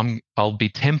 well, I'll be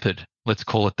tempered, let's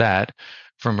call it that,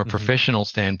 from a professional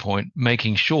standpoint,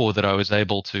 making sure that I was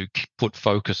able to put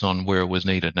focus on where it was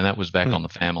needed, and that was back on the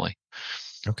family.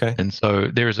 Okay. And so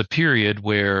there is a period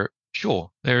where, sure,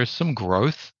 there is some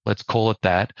growth, let's call it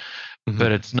that,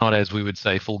 but it's not, as we would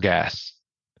say, full gas.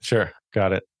 Sure.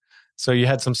 Got it. So you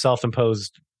had some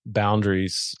self-imposed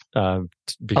boundaries. Because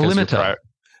a limiter.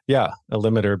 A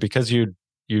limiter, because you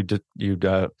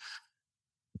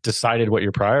decided what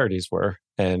your priorities were,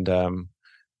 and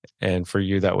for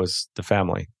you that was the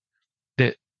family.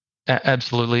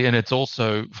 Absolutely. And it's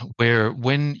also where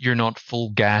when you're not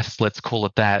full gas, let's call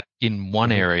it that, in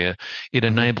one area, it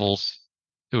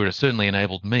would have certainly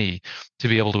enabled me to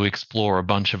be able to explore a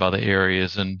bunch of other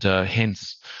areas, and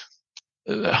hence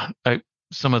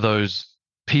some of those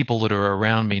people that are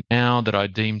around me now that I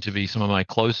deem to be some of my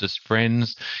closest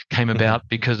friends came about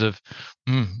because of,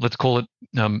 let's call it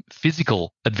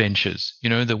physical adventures,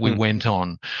 that we went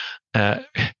on,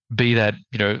 be that,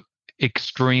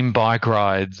 extreme bike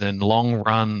rides and long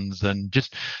runs and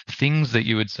just things that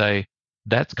you would say,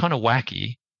 that's kind of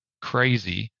wacky,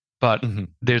 crazy, but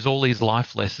there's all these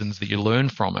life lessons that you learn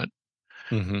from it.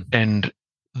 And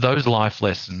those life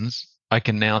lessons, I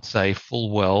can now say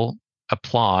full well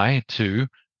apply to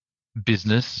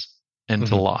business and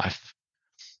to life.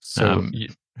 So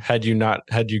had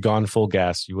you gone full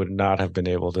gas, you would not have been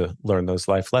able to learn those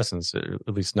life lessons,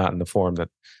 at least not in the form that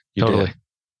you did.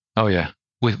 Oh yeah,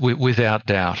 without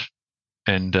doubt.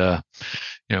 And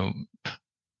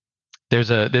there's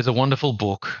a wonderful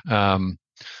book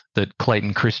that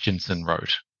Clayton Christensen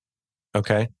wrote.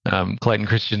 Okay. Clayton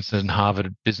Christensen,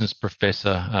 Harvard business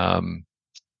professor,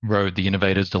 wrote The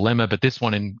Innovator's Dilemma, but this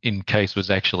one in case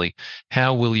was actually,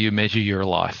 how will you measure your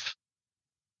life?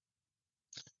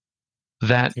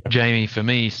 That, Jamie, for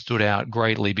me, stood out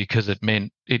greatly because it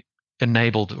meant it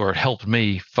enabled, or it helped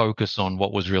me focus on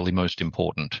what was really most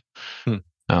important.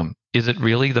 Is it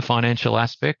really the financial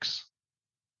aspects?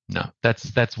 No,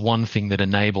 that's one thing that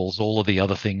enables all of the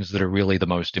other things that are really the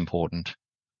most important.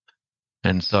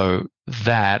 And so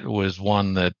that was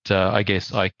one that I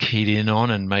guess I keyed in on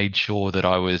and made sure that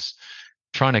I was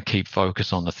trying to keep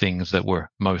focus on the things that were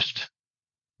most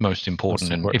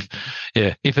important. And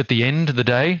if at the end of the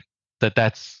day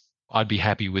I'd be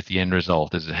happy with the end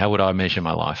result. How would I measure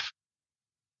my life?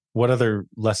 What other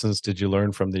lessons did you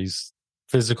learn from these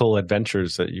physical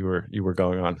adventures that you were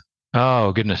going on?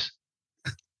 Oh goodness.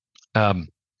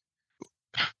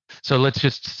 So let's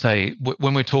just say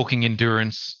when we're talking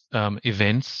endurance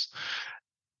events,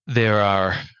 there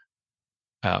are,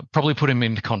 probably put them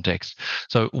into context.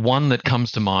 So one that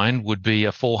comes to mind would be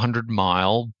a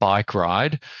 400-mile bike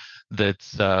ride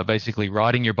that's basically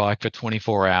riding your bike for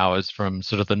 24 hours from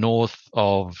sort of the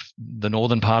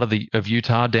northern part of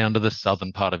Utah down to the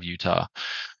southern part of Utah.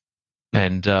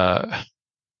 And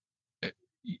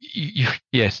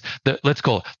yes, let's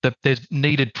call it that there's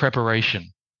needed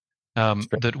preparation.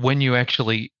 That when you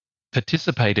actually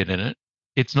participated in it,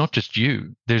 it's not just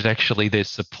you. There's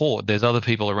support. There's other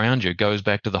people around you. It goes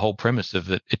back to the whole premise of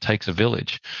that it takes a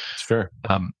village. Sure.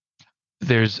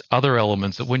 There's other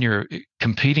elements that when you're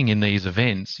competing in these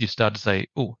events, you start to say,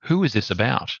 oh, who is this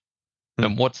about?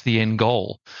 And what's the end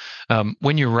goal?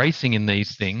 When you're racing in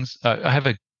these things, I have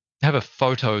a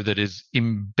photo that is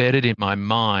embedded in my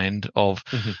mind of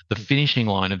the finishing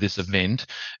line of this event,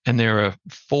 and there are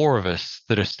 4 of us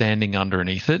that are standing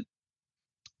underneath it.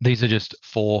 These are just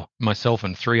 4, myself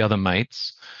and 3 other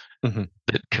mates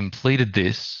that completed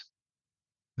this.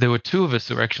 There were 2 of us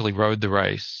that actually rode the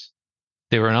race.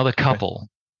 There were another couple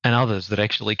and others that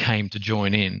actually came to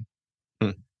join in.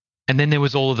 And then there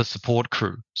was all of the support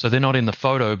crew. So they're not in the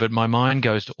photo, but my mind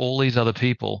goes to all these other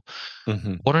people.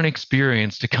 What an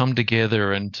experience to come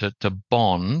together and to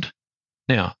bond.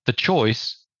 Now, the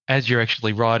choice, as you're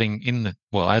actually riding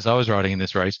as I was riding in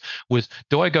this race, was,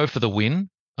 do I go for the win,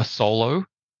 a solo,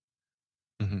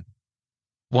 Mm-hmm.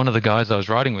 One of the guys I was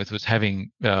riding with was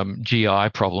having GI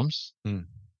problems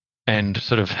and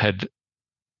sort of had,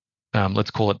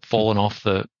 let's call it, fallen off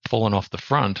the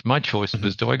front. My choice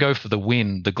was, do I go for the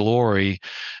win, the glory,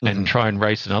 and try and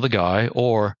race another guy,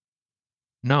 or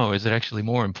no, is it actually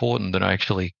more important that I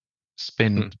actually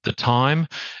spend the time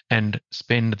and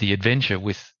spend the adventure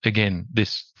with, again,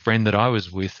 this friend that I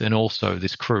was with and also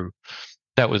this crew?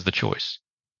 That was the choice.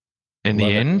 In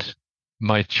the end,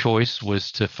 my choice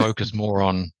was to focus more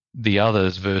on the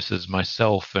others versus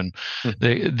myself. And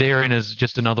therein is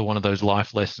just another one of those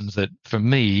life lessons that, for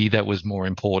me, that was more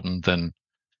important than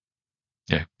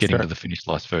getting to the finish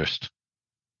line first.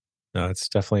 No, it's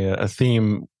definitely a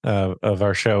theme of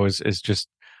our show is just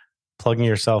plugging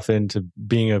yourself into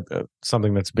being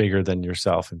something that's bigger than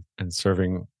yourself and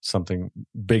serving something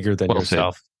bigger than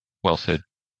yourself. Well said.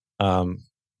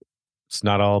 It's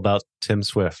not all about Tim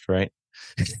Swift, right?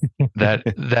 that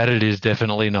it is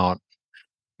definitely not.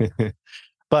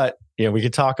 But we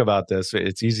could talk about this.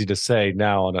 It's easy to say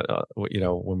now on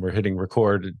when we're hitting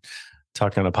record and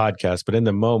talking on a podcast, but in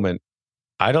the moment,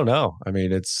 I don't know. I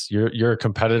mean, you're a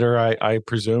competitor, I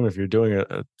presume. If you're doing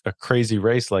a crazy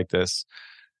race like this,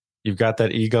 you've got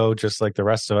that ego just like the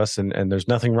rest of us, and there's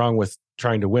nothing wrong with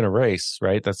trying to win a race,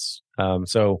 right? That's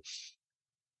so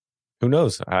who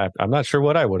knows? I'm not sure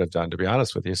what I would have done, to be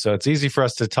honest with you. So it's easy for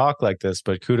us to talk like this,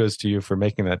 but kudos to you for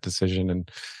making that decision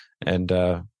and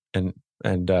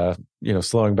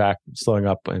slowing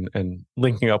up and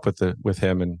linking up with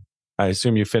him. And I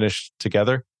assume you finished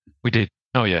together. We did.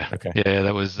 Oh yeah. Okay. Yeah,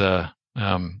 that was a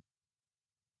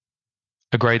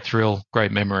great thrill,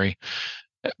 great memory.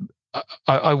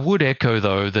 I would echo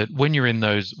though that when you're in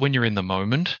the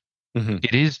moment,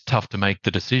 it is tough to make the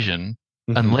decision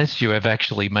unless you have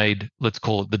actually made, let's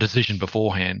call it, the decision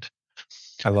beforehand.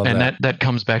 I love that. And that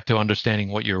comes back to understanding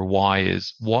what your why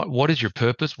is. What is your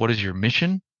purpose? What is your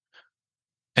mission?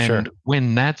 And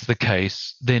when that's the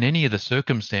case, then any of the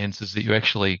circumstances that you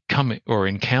actually come or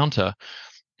encounter,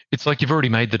 it's like you've already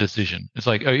made the decision. It's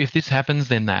like, oh, if this happens,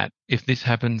 then that. If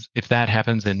that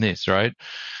happens, then this, right?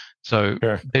 So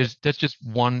that's just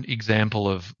one example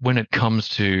of when it comes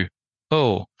to,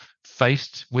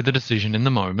 faced with a decision in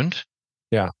the moment.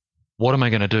 Yeah. What am I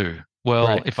going to do?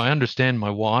 Well, if I understand my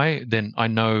why, then I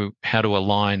know how to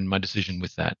align my decision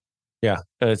with that. Yeah,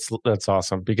 that's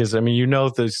awesome, because I mean,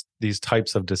 these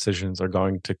types of decisions are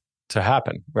going to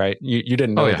happen, right? You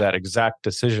didn't know that exact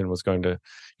decision was you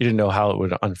didn't know how it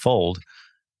would unfold,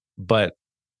 but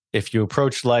if you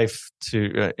approach life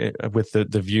with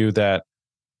the view that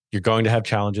you're going to have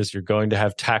challenges, you're going to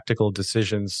have tactical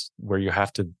decisions where you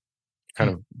have to kind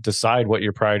of decide what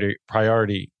your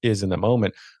priority is in the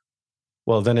moment,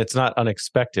 well, then it's not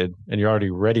unexpected and you're already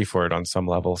ready for it on some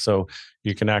level. So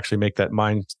you can actually make that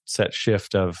mindset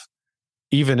shift of,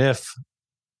 even if,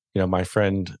 my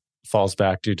friend falls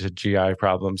back due to GI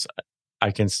problems,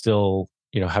 I can still,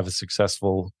 have a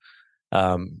successful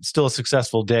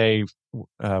day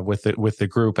with the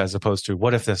group, as opposed to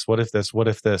what if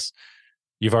this.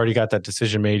 You've already got that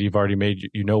decision made. You've already made,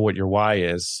 what your why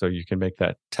is, so you can make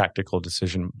that tactical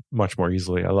decision much more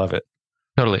easily. I love it.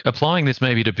 Totally. Applying this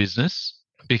maybe to business,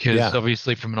 because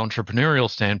obviously from an entrepreneurial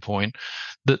standpoint,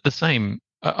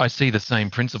 I see the same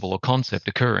principle or concept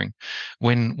occurring.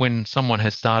 When someone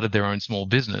has started their own small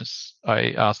business,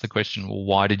 I ask the question, well,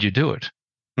 why did you do it?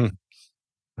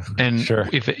 And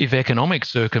if economic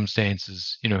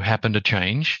circumstances, happen to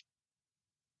change,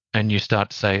 and you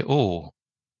start to say, oh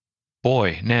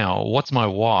boy, now what's my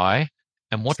why,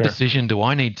 and what decision do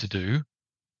I need to do,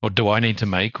 or do I need to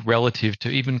make relative to,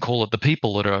 even call it, the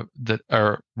people that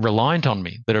are reliant on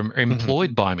me, that are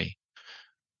employed by me?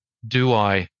 Do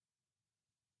I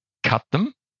cut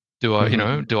them? Do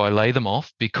I, do I lay them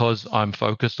off because I'm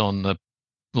focused on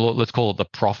let's call it, the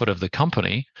profit of the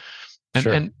company?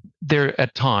 And there,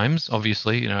 at times,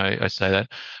 obviously, I say that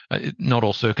not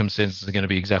all circumstances are going to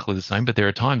be exactly the same, but there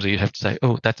are times where you have to say,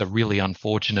 oh, that's a really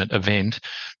unfortunate event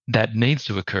that needs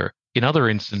to occur. In other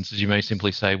instances, you may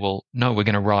simply say, well, no, we're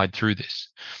going to ride through this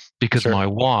because my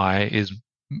why is,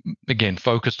 again,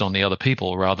 focused on the other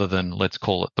people rather than, let's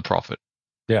call it, the profit.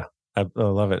 Yeah, I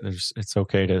love it. It's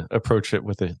okay to approach it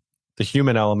with the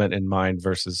human element in mind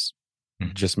versus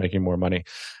just making more money.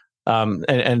 And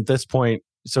at this point,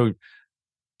 so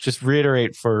just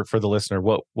reiterate for the listener,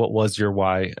 what was your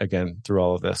why again through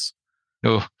all of this?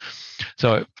 Oh,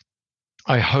 so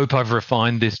I hope I've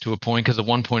refined this to a point, because at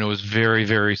one point it was very,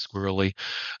 very squirrely.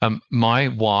 My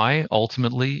why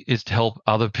ultimately is to help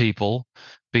other people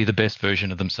be the best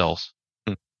version of themselves.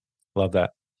 Love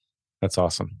that. That's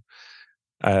awesome.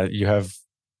 You have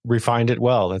refined it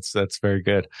well. That's very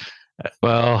good.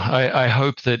 Well, I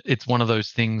hope that it's one of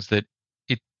those things that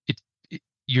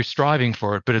you're striving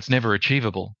for it, but it's never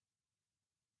achievable.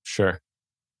 Sure.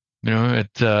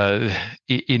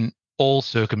 In all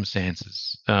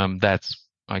circumstances, that's,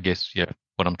 I guess,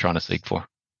 what I'm trying to seek for.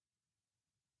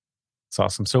 It's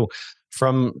awesome. So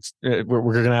we're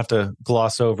going to have to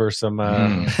gloss over some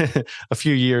a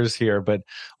few years here, but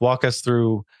walk us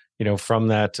through, from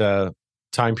that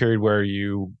time period where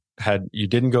you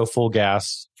didn't go full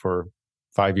gas for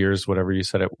 5 years, whatever you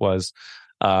said it was.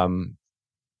 From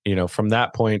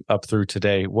that point up through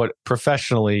today, what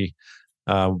professionally,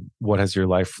 what has your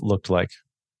life looked like?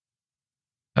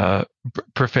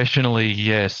 Professionally,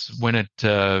 yes. When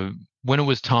it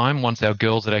was time, once our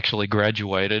girls had actually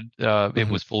graduated, it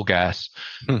was full gas.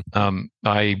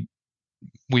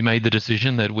 We made the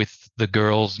decision that with the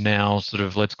girls now, sort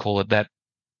of, let's call it that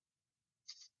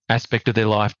aspect of their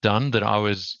life done, that I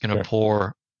was going to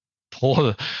pour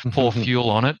fuel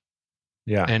on it.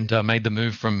 Yeah. And made the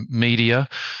move from media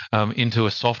into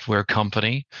a software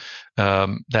company.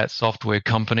 That software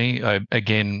company,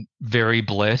 again, very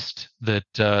blessed that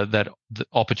the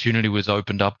opportunity was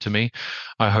opened up to me.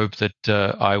 I hope that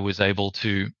I was able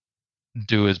to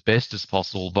do as best as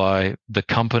possible by the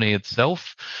company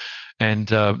itself. And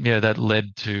that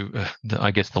led to,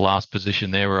 I guess, the last position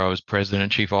there, where I was president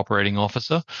and chief operating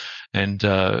officer. And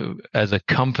as a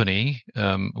company,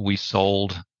 we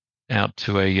sold out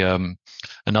to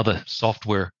another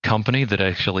software company that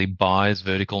actually buys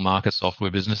vertical market software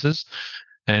businesses,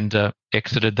 and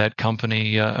exited that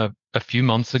company a few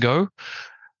months ago.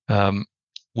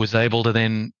 Was able to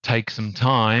then take some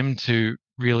time to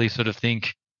really sort of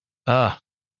think,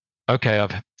 okay,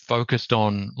 I've focused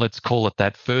on, let's call it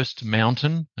that first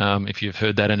mountain. If you've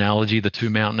heard that analogy, the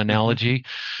 2-mountain analogy.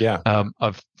 Yeah.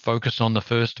 I've focused on the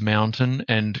first mountain,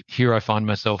 and here I find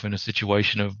myself in a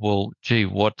situation of, well, gee,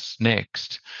 what's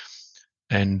next?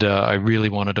 And I really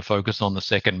wanted to focus on the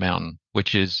second mountain,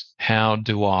 which is, how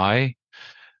do I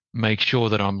make sure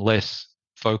that I'm less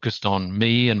focused on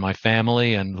me and my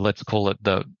family, and let's call it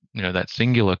that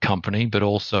singular company, but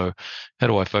also, how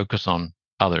do I focus on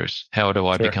others? How do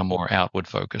I become more outward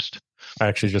focused? I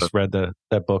actually just read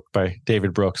that book by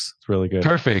David Brooks. It's really good.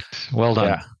 Perfect. Well done.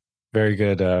 Yeah. Very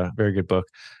good. Very good book.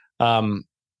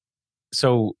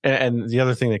 So, and the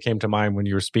other thing that came to mind when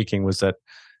you were speaking was that,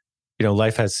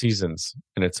 life has seasons,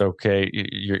 and it's okay.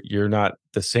 You're not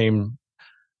the same.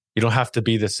 You don't have to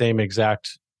be the same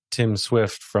exact Tim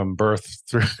Swift from birth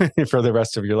through for the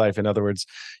rest of your life. In other words,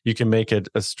 you can make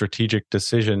a strategic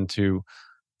decision to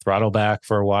throttle back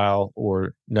for a while,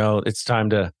 or no, it's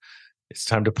time to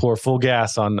pour full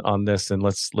gas on this, and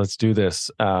let's do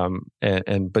this.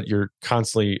 But you're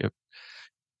constantly,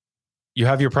 you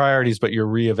have your priorities, but you're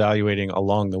reevaluating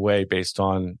along the way based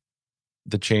on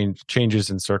the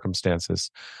changes in circumstances.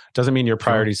 Doesn't mean your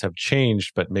priorities have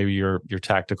changed, but maybe your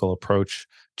tactical approach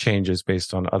changes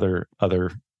based on other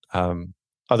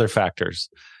factors.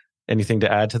 Anything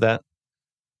to add to that?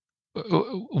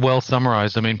 Well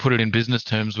summarized. I mean, put it in business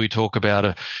terms, we talk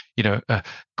about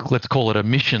let's call it a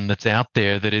mission that's out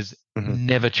there that is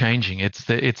never changing. It's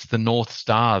the North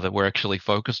Star that we're actually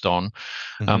focused on.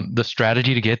 The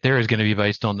strategy to get there is going to be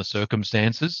based on the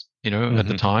circumstances, at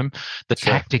the time. The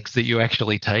tactics that you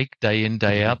actually take day in,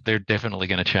 day out, they're definitely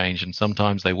going to change. And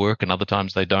sometimes they work and other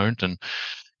times they don't. And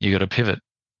you got to pivot.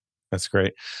 That's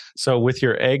great. So with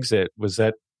your exit, was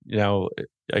that,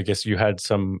 I guess you had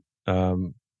some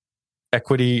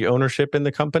equity ownership in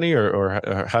the company, or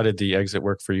how did the exit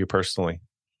work for you personally?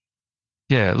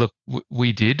 Yeah, look,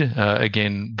 we did.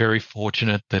 Again, very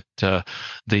fortunate that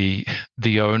the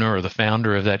owner or the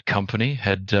founder of that company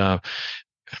had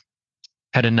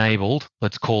enabled,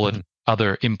 let's call it,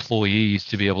 other employees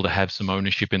to be able to have some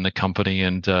ownership in the company.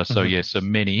 And so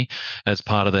many, as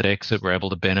part of that exit, were able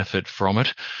to benefit from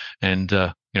it. And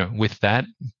with that,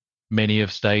 many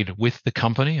have stayed with the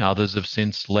company. Others have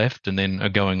since left and then are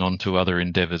going on to other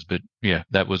endeavors. But yeah,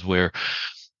 that was where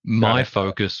my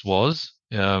focus was,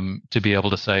 to be able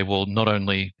to say, well, not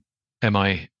only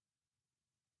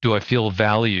do I feel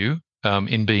value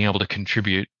in being able to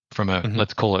contribute from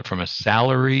let's call it from a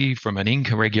salary, from an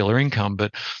regular income,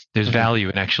 but there's value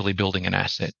in actually building an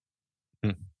asset.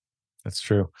 That's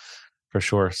true, for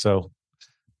sure. So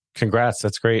congrats.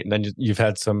 That's great. And then you've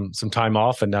had some time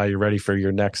off, and now you're ready for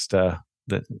your next the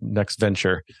next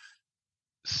venture.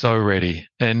 So ready.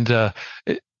 And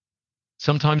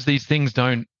sometimes these things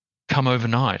don't come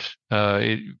overnight.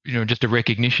 Just a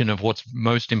recognition of what's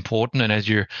most important. And as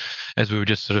we were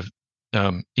just sort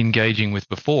of engaging with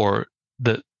before,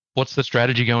 what's the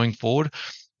strategy going forward?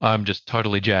 I'm just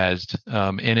totally jazzed,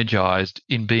 energized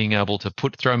in being able to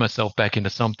throw myself back into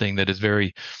something that is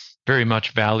very, very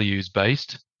much values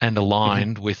based and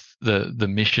aligned with the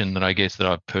mission that I guess that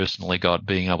I've personally got,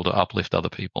 being able to uplift other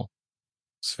people.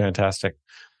 It's fantastic.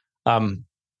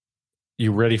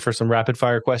 You ready for some rapid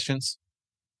fire questions?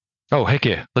 Oh, heck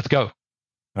yeah. Let's go.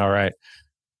 All right.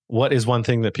 What is one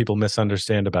thing that people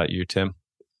misunderstand about you, Tim?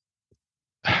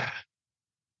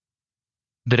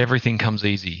 That everything comes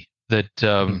easy.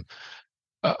 That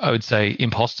I would say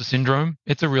imposter syndrome,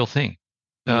 it's a real thing.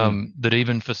 That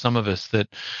even for some of us that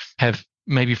have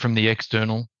maybe from the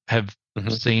external have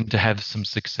seen to have some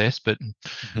success, but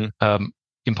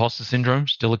imposter syndrome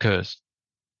still occurs.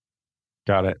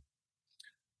 Got it.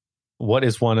 What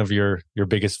is one of your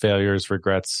biggest failures,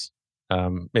 regrets,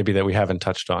 maybe that we haven't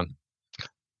touched on?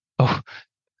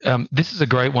 This is a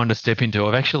great one to step into.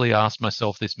 I've actually asked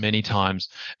myself this many times,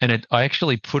 and I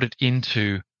actually put it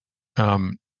into,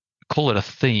 call it a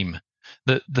theme.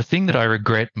 The thing that I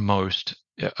regret most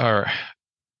are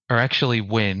actually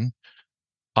when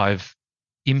I've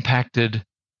impacted,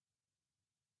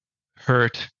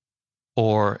 hurt,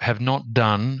 or have not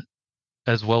done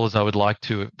as well as I would like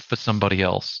to for somebody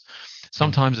else.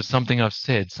 Sometimes it's something I've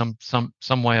said,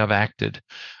 some way I've acted.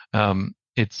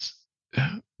 It's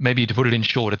maybe, to put it in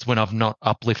short, it's when I've not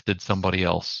uplifted somebody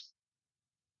else.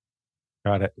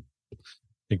 Got it. I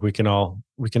think we can all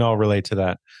relate to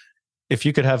that. If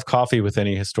you could have coffee with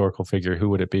any historical figure, who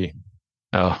would it be?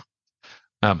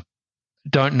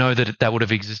 Don't know that would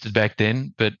have existed back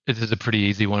then, but this is a pretty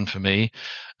easy one for me.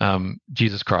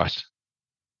 Jesus Christ.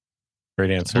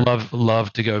 Great answer.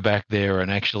 Love to go back there and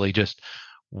actually just,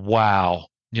 wow,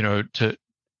 to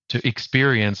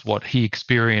experience what he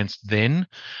experienced then.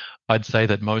 I'd say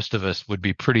that most of us would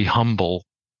be pretty humble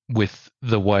with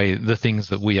the things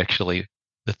that we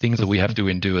have to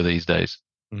endure these days.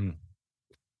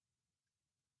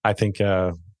 I think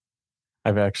I've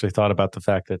actually thought about the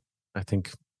fact that I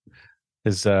think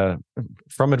is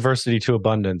from adversity to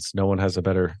abundance, no one has a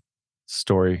better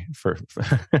story for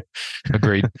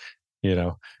Agreed.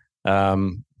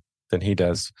 Than he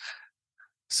does.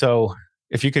 So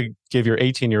if you could give your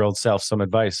 18-year-old self some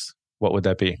advice, what would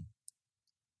that be?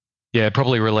 Yeah, it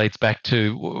probably relates back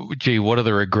to, what are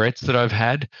the regrets that I've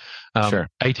had? Sure.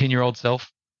 18-year-old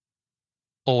self,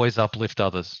 always uplift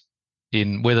others,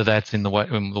 in whether that's in the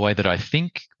way that I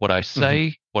think, what I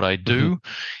say, what I do.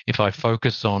 If I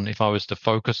was to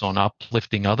focus on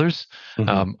uplifting others,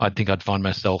 I think I'd find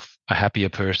myself a happier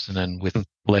person and with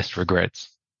less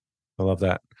regrets. I love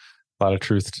that. A lot of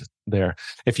truth there.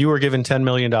 If you were given $10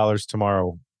 million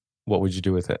tomorrow, what would you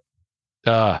do with it?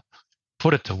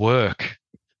 Put it to work.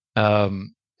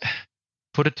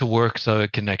 Put it to work so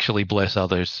it can actually bless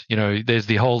others. There's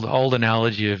the whole old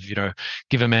analogy of,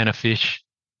 give a man a fish,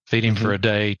 feed him for a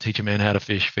day, teach a man how to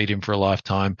fish, feed him for a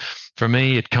lifetime. For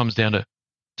me, it comes down to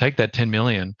take that 10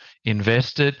 million,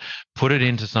 invest it, put it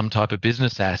into some type of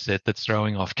business asset that's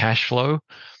throwing off cash flow.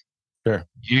 Sure.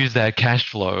 Use that cash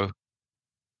flow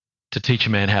to teach a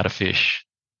man how to fish.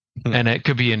 And it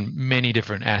could be in many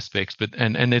different aspects, but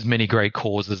and there's many great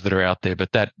causes that are out there.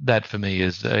 But that for me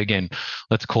is, again,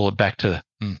 let's call it back to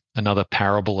another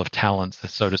parable of talents,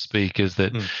 so to speak, is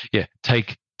that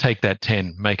take that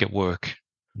 10, make it work.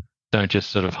 Don't just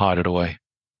sort of hide it away,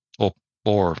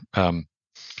 or what's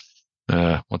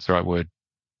the right word?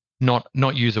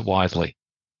 Not use it wisely.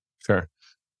 Sure.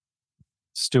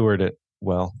 Steward it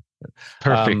well.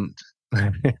 Perfect.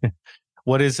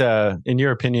 What is, in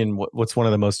your opinion, what's one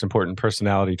of the most important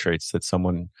personality traits that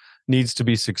someone needs to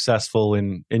be successful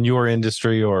in your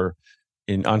industry or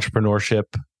in entrepreneurship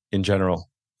in general?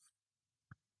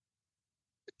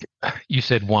 You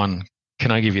said one. Can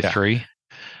I give you three?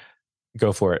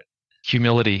 Go for it.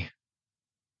 Humility,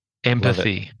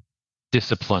 empathy,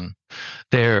 discipline.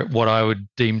 They're what I would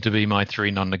deem to be my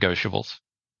three non-negotiables.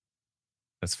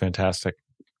 That's fantastic.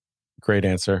 Great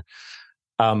answer.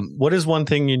 What is one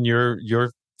thing in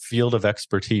your field of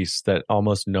expertise that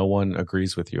almost no one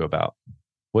agrees with you about?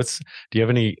 Do you have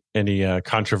any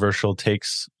controversial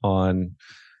takes on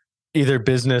either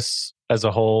business as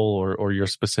a whole or your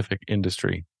specific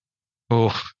industry?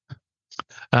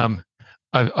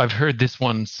 I've heard this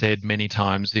one said many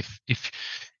times.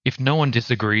 If no one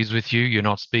disagrees with you, you're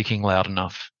not speaking loud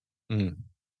enough.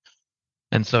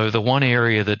 And so the one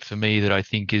area that for me that I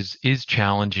think is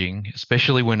challenging,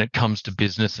 especially when it comes to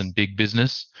business and big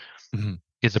business,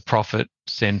 is a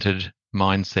profit-centered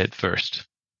mindset first.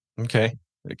 Okay.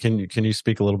 Can you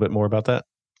speak a little bit more about that?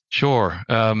 Sure.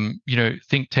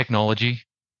 Think technology,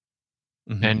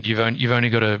 and you've only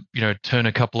got to turn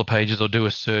a couple of pages or do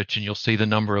a search, and you'll see the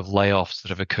number of layoffs that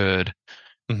have occurred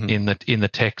in the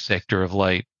tech sector of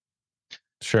late.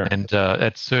 Sure. And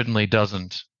that certainly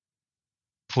doesn't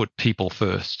put people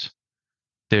first.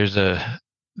 There's a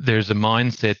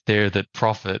mindset there that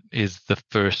profit is the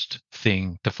first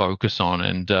thing to focus on,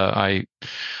 and I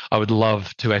would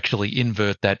love to actually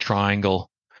invert that triangle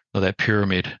or that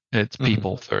pyramid. It's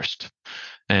people first.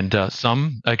 And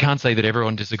I can't say that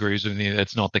everyone disagrees with me.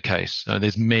 That's not the case.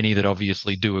 There's many that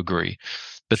obviously do agree,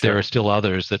 but there are still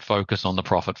others that focus on the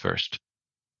profit first.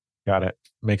 Got it.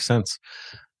 Makes sense.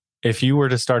 If you were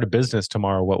to start a business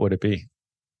tomorrow, what would it be?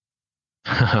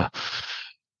 I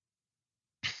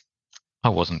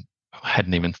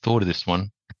hadn't even thought of this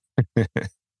one. I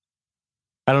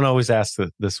don't always ask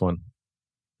this one.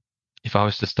 If I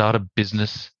was to start a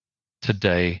business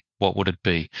today, what would it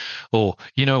be? Or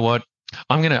you know what?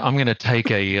 I'm gonna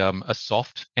take a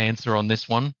soft answer on this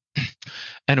one,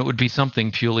 and it would be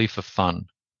something purely for fun.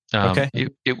 Okay.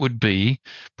 It would be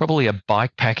probably a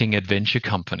bike packing adventure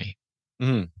company.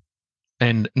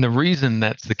 And the reason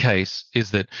that's the case is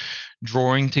that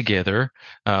drawing together,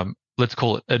 let's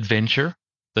call it adventure,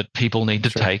 that people need to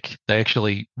take. They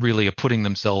actually really are putting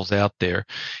themselves out there.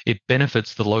 It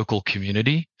benefits the local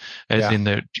community, as in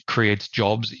that it creates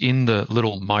jobs in the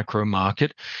little micro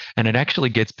market, and it actually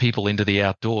gets people into the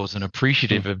outdoors and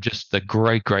appreciative of just the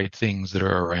great, great things that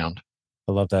are around.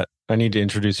 I love that. I need to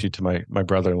introduce you to my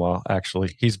brother-in-law,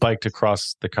 actually. He's biked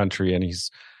across the country and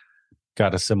he's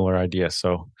got a similar idea.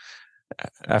 So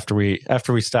after we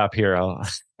stop here,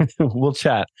 we'll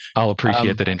chat. I'll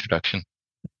appreciate that introduction.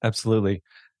 Absolutely.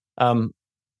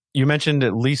 You mentioned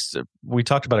at least we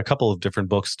talked about a couple of different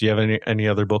books. Do you have any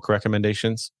other book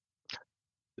recommendations?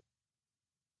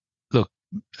 Look,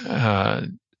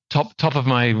 top of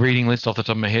my reading list off the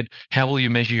top of my head, How Will You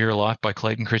Measure Your Life by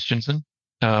Clayton Christensen.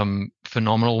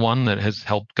 Phenomenal one that has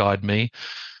helped guide me.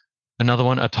 Another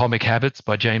one, Atomic Habits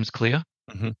by James Clear.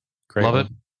 Great. Love it.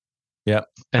 Yeah.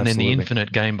 And then The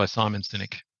Infinite Game by Simon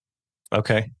Sinek.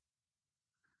 Okay.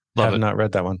 Love it. Not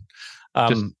read that one.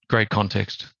 Just great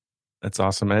context. That's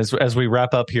awesome. As we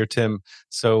wrap up here, Tim,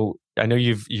 so I know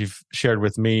you've shared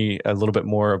with me a little bit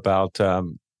more about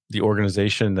the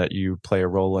organization that you play a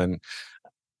role in.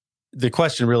 The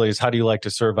question really is, how do you like to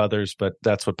serve others? But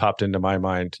that's what popped into my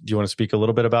mind. Do you want to speak a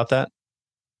little bit about that?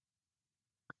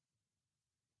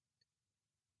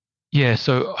 Yeah,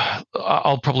 so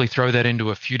I'll probably throw that into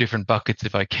a few different buckets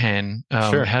if I can.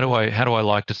 Sure. How do I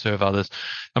like to serve others?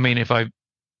 I mean, if I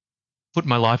put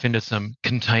my life into some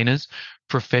containers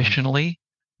professionally,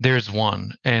 there's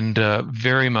one, and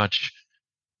very much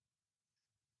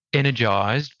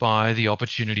energized by the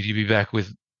opportunity to be back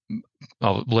with,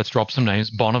 let's drop some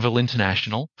names, Bonneville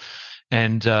International,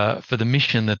 and for the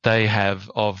mission that they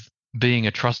have of being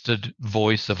a trusted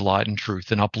voice of light and truth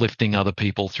and uplifting other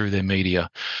people through their media.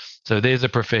 So there's a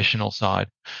professional side.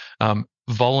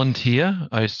 Volunteer,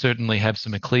 I certainly have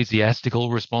some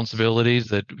ecclesiastical responsibilities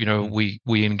that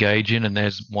we engage in, and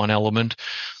there's one element.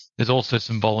 There's also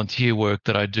some volunteer work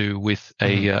that I do with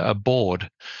a board.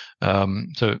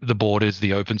 So the board is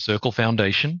the Open Circle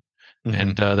Foundation,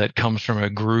 and that comes from a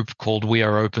group called We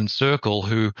Are Open Circle,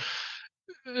 who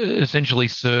essentially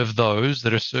serve those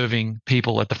that are serving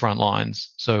people at the front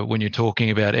lines. So when you're talking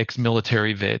about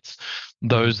ex-military vets,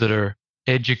 those that are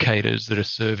educators that are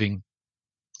serving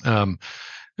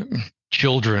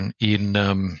children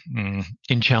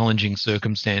in challenging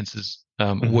circumstances,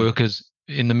 workers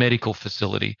in the medical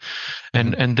facility,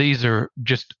 and these are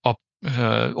just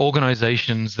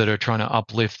organizations that are trying to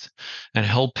uplift and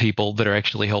help people that are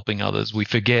actually helping others. We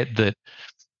forget that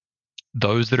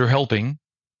those that are helping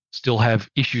still have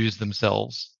issues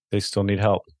themselves. They still need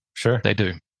help. Sure, they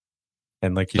do.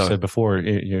 And like you said before,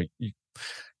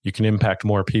 you can impact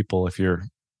more people if you're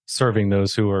serving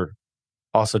those who are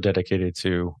also dedicated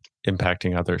to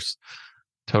impacting others.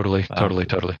 Totally.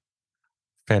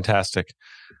 Fantastic.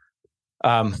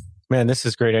 Man, this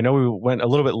is great. I know we went a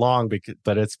little bit long,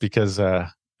 but it's because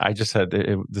I just had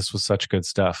this was such good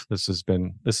stuff. This has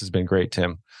been great,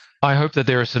 Tim. I hope that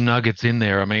there are some nuggets in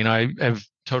there. I mean, I have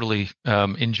totally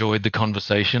enjoyed the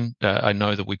conversation. I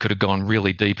know that we could have gone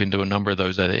really deep into a number of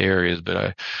those other areas,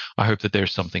 but I hope that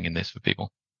there's something in this for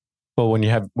people. Well,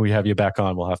 when we have you back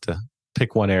on, we'll have to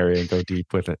pick one area and go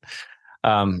deep with it.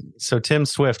 So Tim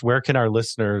Swift, where can our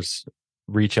listeners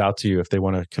reach out to you if they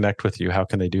want to connect with you? How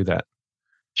can they do that?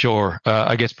 Sure.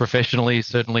 I guess professionally,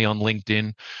 certainly on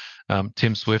LinkedIn,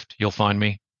 Tim Swift, you'll find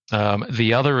me.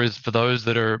 The other is for those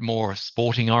that are more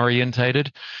sporting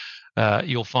orientated.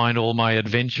 You'll find all my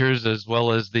adventures as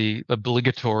well as the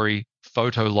obligatory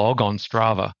photo log on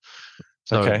Strava.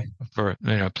 So for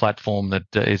a platform that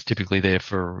is typically there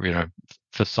for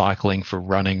cycling, for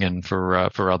running, and for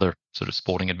other sort of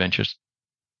sporting adventures.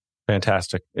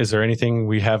 Fantastic. Is there anything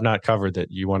we have not covered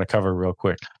that you want to cover real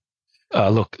quick?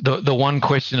 Look, the one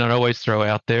question I always throw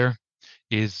out there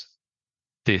is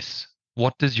this: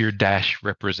 what does your dash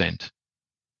represent?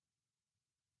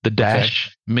 The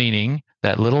dash, meaning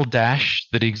that little dash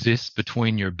that exists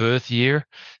between your birth year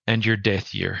and your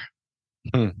death year.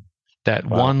 That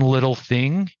one little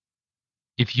thing,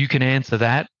 if you can answer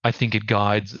that, I think it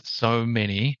guides so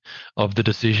many of the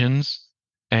decisions,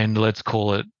 and let's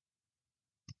call it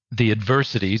the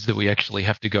adversities that we actually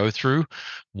have to go through,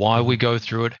 why we go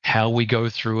through it, how we go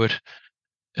through it,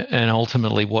 and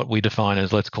ultimately what we define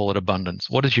as, let's call it, abundance.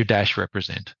 What does your dash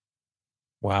represent?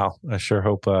 Wow. I sure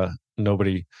hope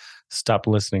nobody stopped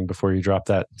listening before you dropped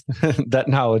that that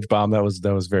knowledge bomb. That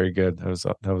was very good.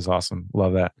 That was awesome.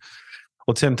 Love that.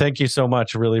 Well, Tim, thank you so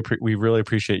much. We really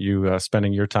appreciate you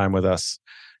spending your time with us.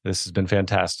 This has been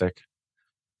fantastic.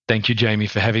 Thank you, Jamie,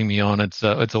 for having me on. It's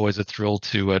always a thrill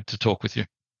to talk with you.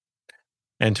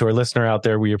 And to our listener out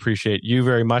there, we appreciate you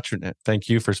very much. Thank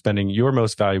you for spending your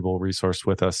most valuable resource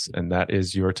with us, and that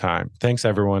is your time. Thanks,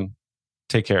 everyone.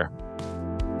 Take care.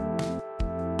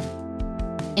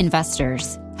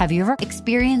 Investors, have you ever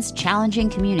experienced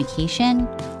challenging communication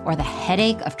or the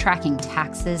headache of tracking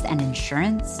taxes and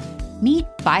insurance? Meet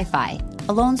BuyFi,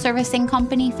 a loan servicing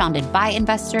company founded by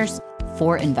investors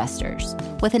for investors.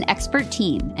 With an expert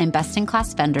team and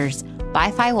best-in-class vendors,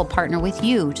 BuyFi will partner with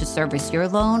you to service your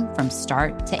loan from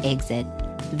start to exit.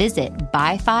 Visit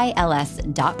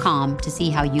buyfils.com to see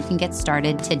how you can get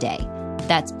started today.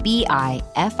 That's BIFILS.com.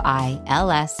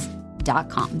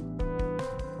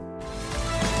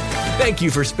 Thank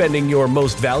you for spending your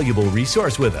most valuable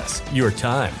resource with us, your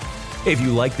time. If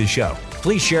you like the show,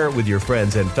 please share it with your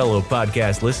friends and fellow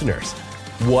podcast listeners.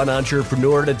 One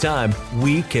entrepreneur at a time,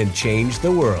 we can change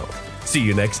the world. See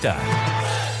you next time.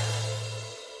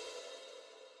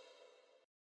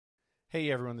 Hey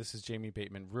everyone, this is Jamie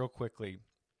Bateman. Real quickly,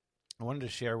 I wanted to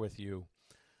share with you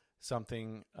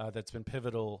something that's been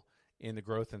pivotal in the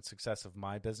growth and success of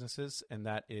my businesses, and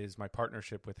that is my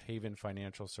partnership with Haven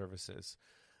Financial Services.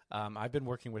 I've been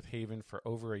working with Haven for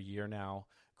over a year now.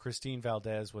 Christine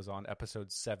Valdez was on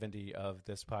episode 70 of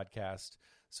this podcast,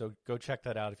 so go check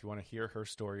that out if you want to hear her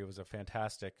story. It was a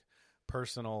fantastic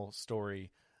personal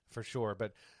story for sure,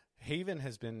 but Haven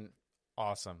has been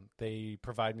awesome. They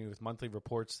provide me with monthly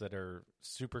reports that are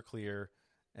super clear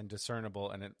and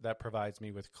discernible, and that provides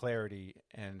me with clarity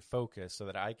and focus so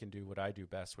that I can do what I do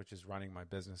best, which is running my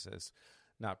businesses,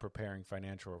 not preparing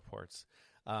financial reports.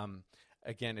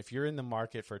 Again, if you're in the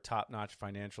market for a top-notch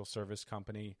financial service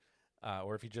company,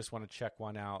 or if you just want to check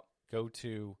one out, go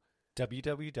to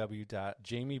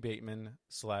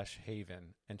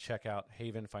www.jamiebateman.com/Haven and check out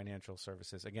Haven Financial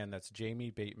Services. Again, that's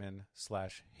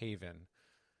jamiebateman.com/Haven.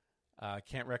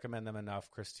 Can't recommend them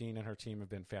enough. Christine and her team have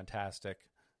been fantastic.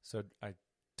 So I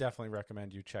definitely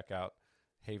recommend you check out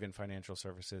Haven Financial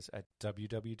Services at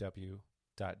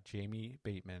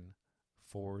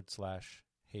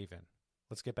www.jamiebateman.com/Haven.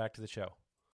 Let's get back to the show.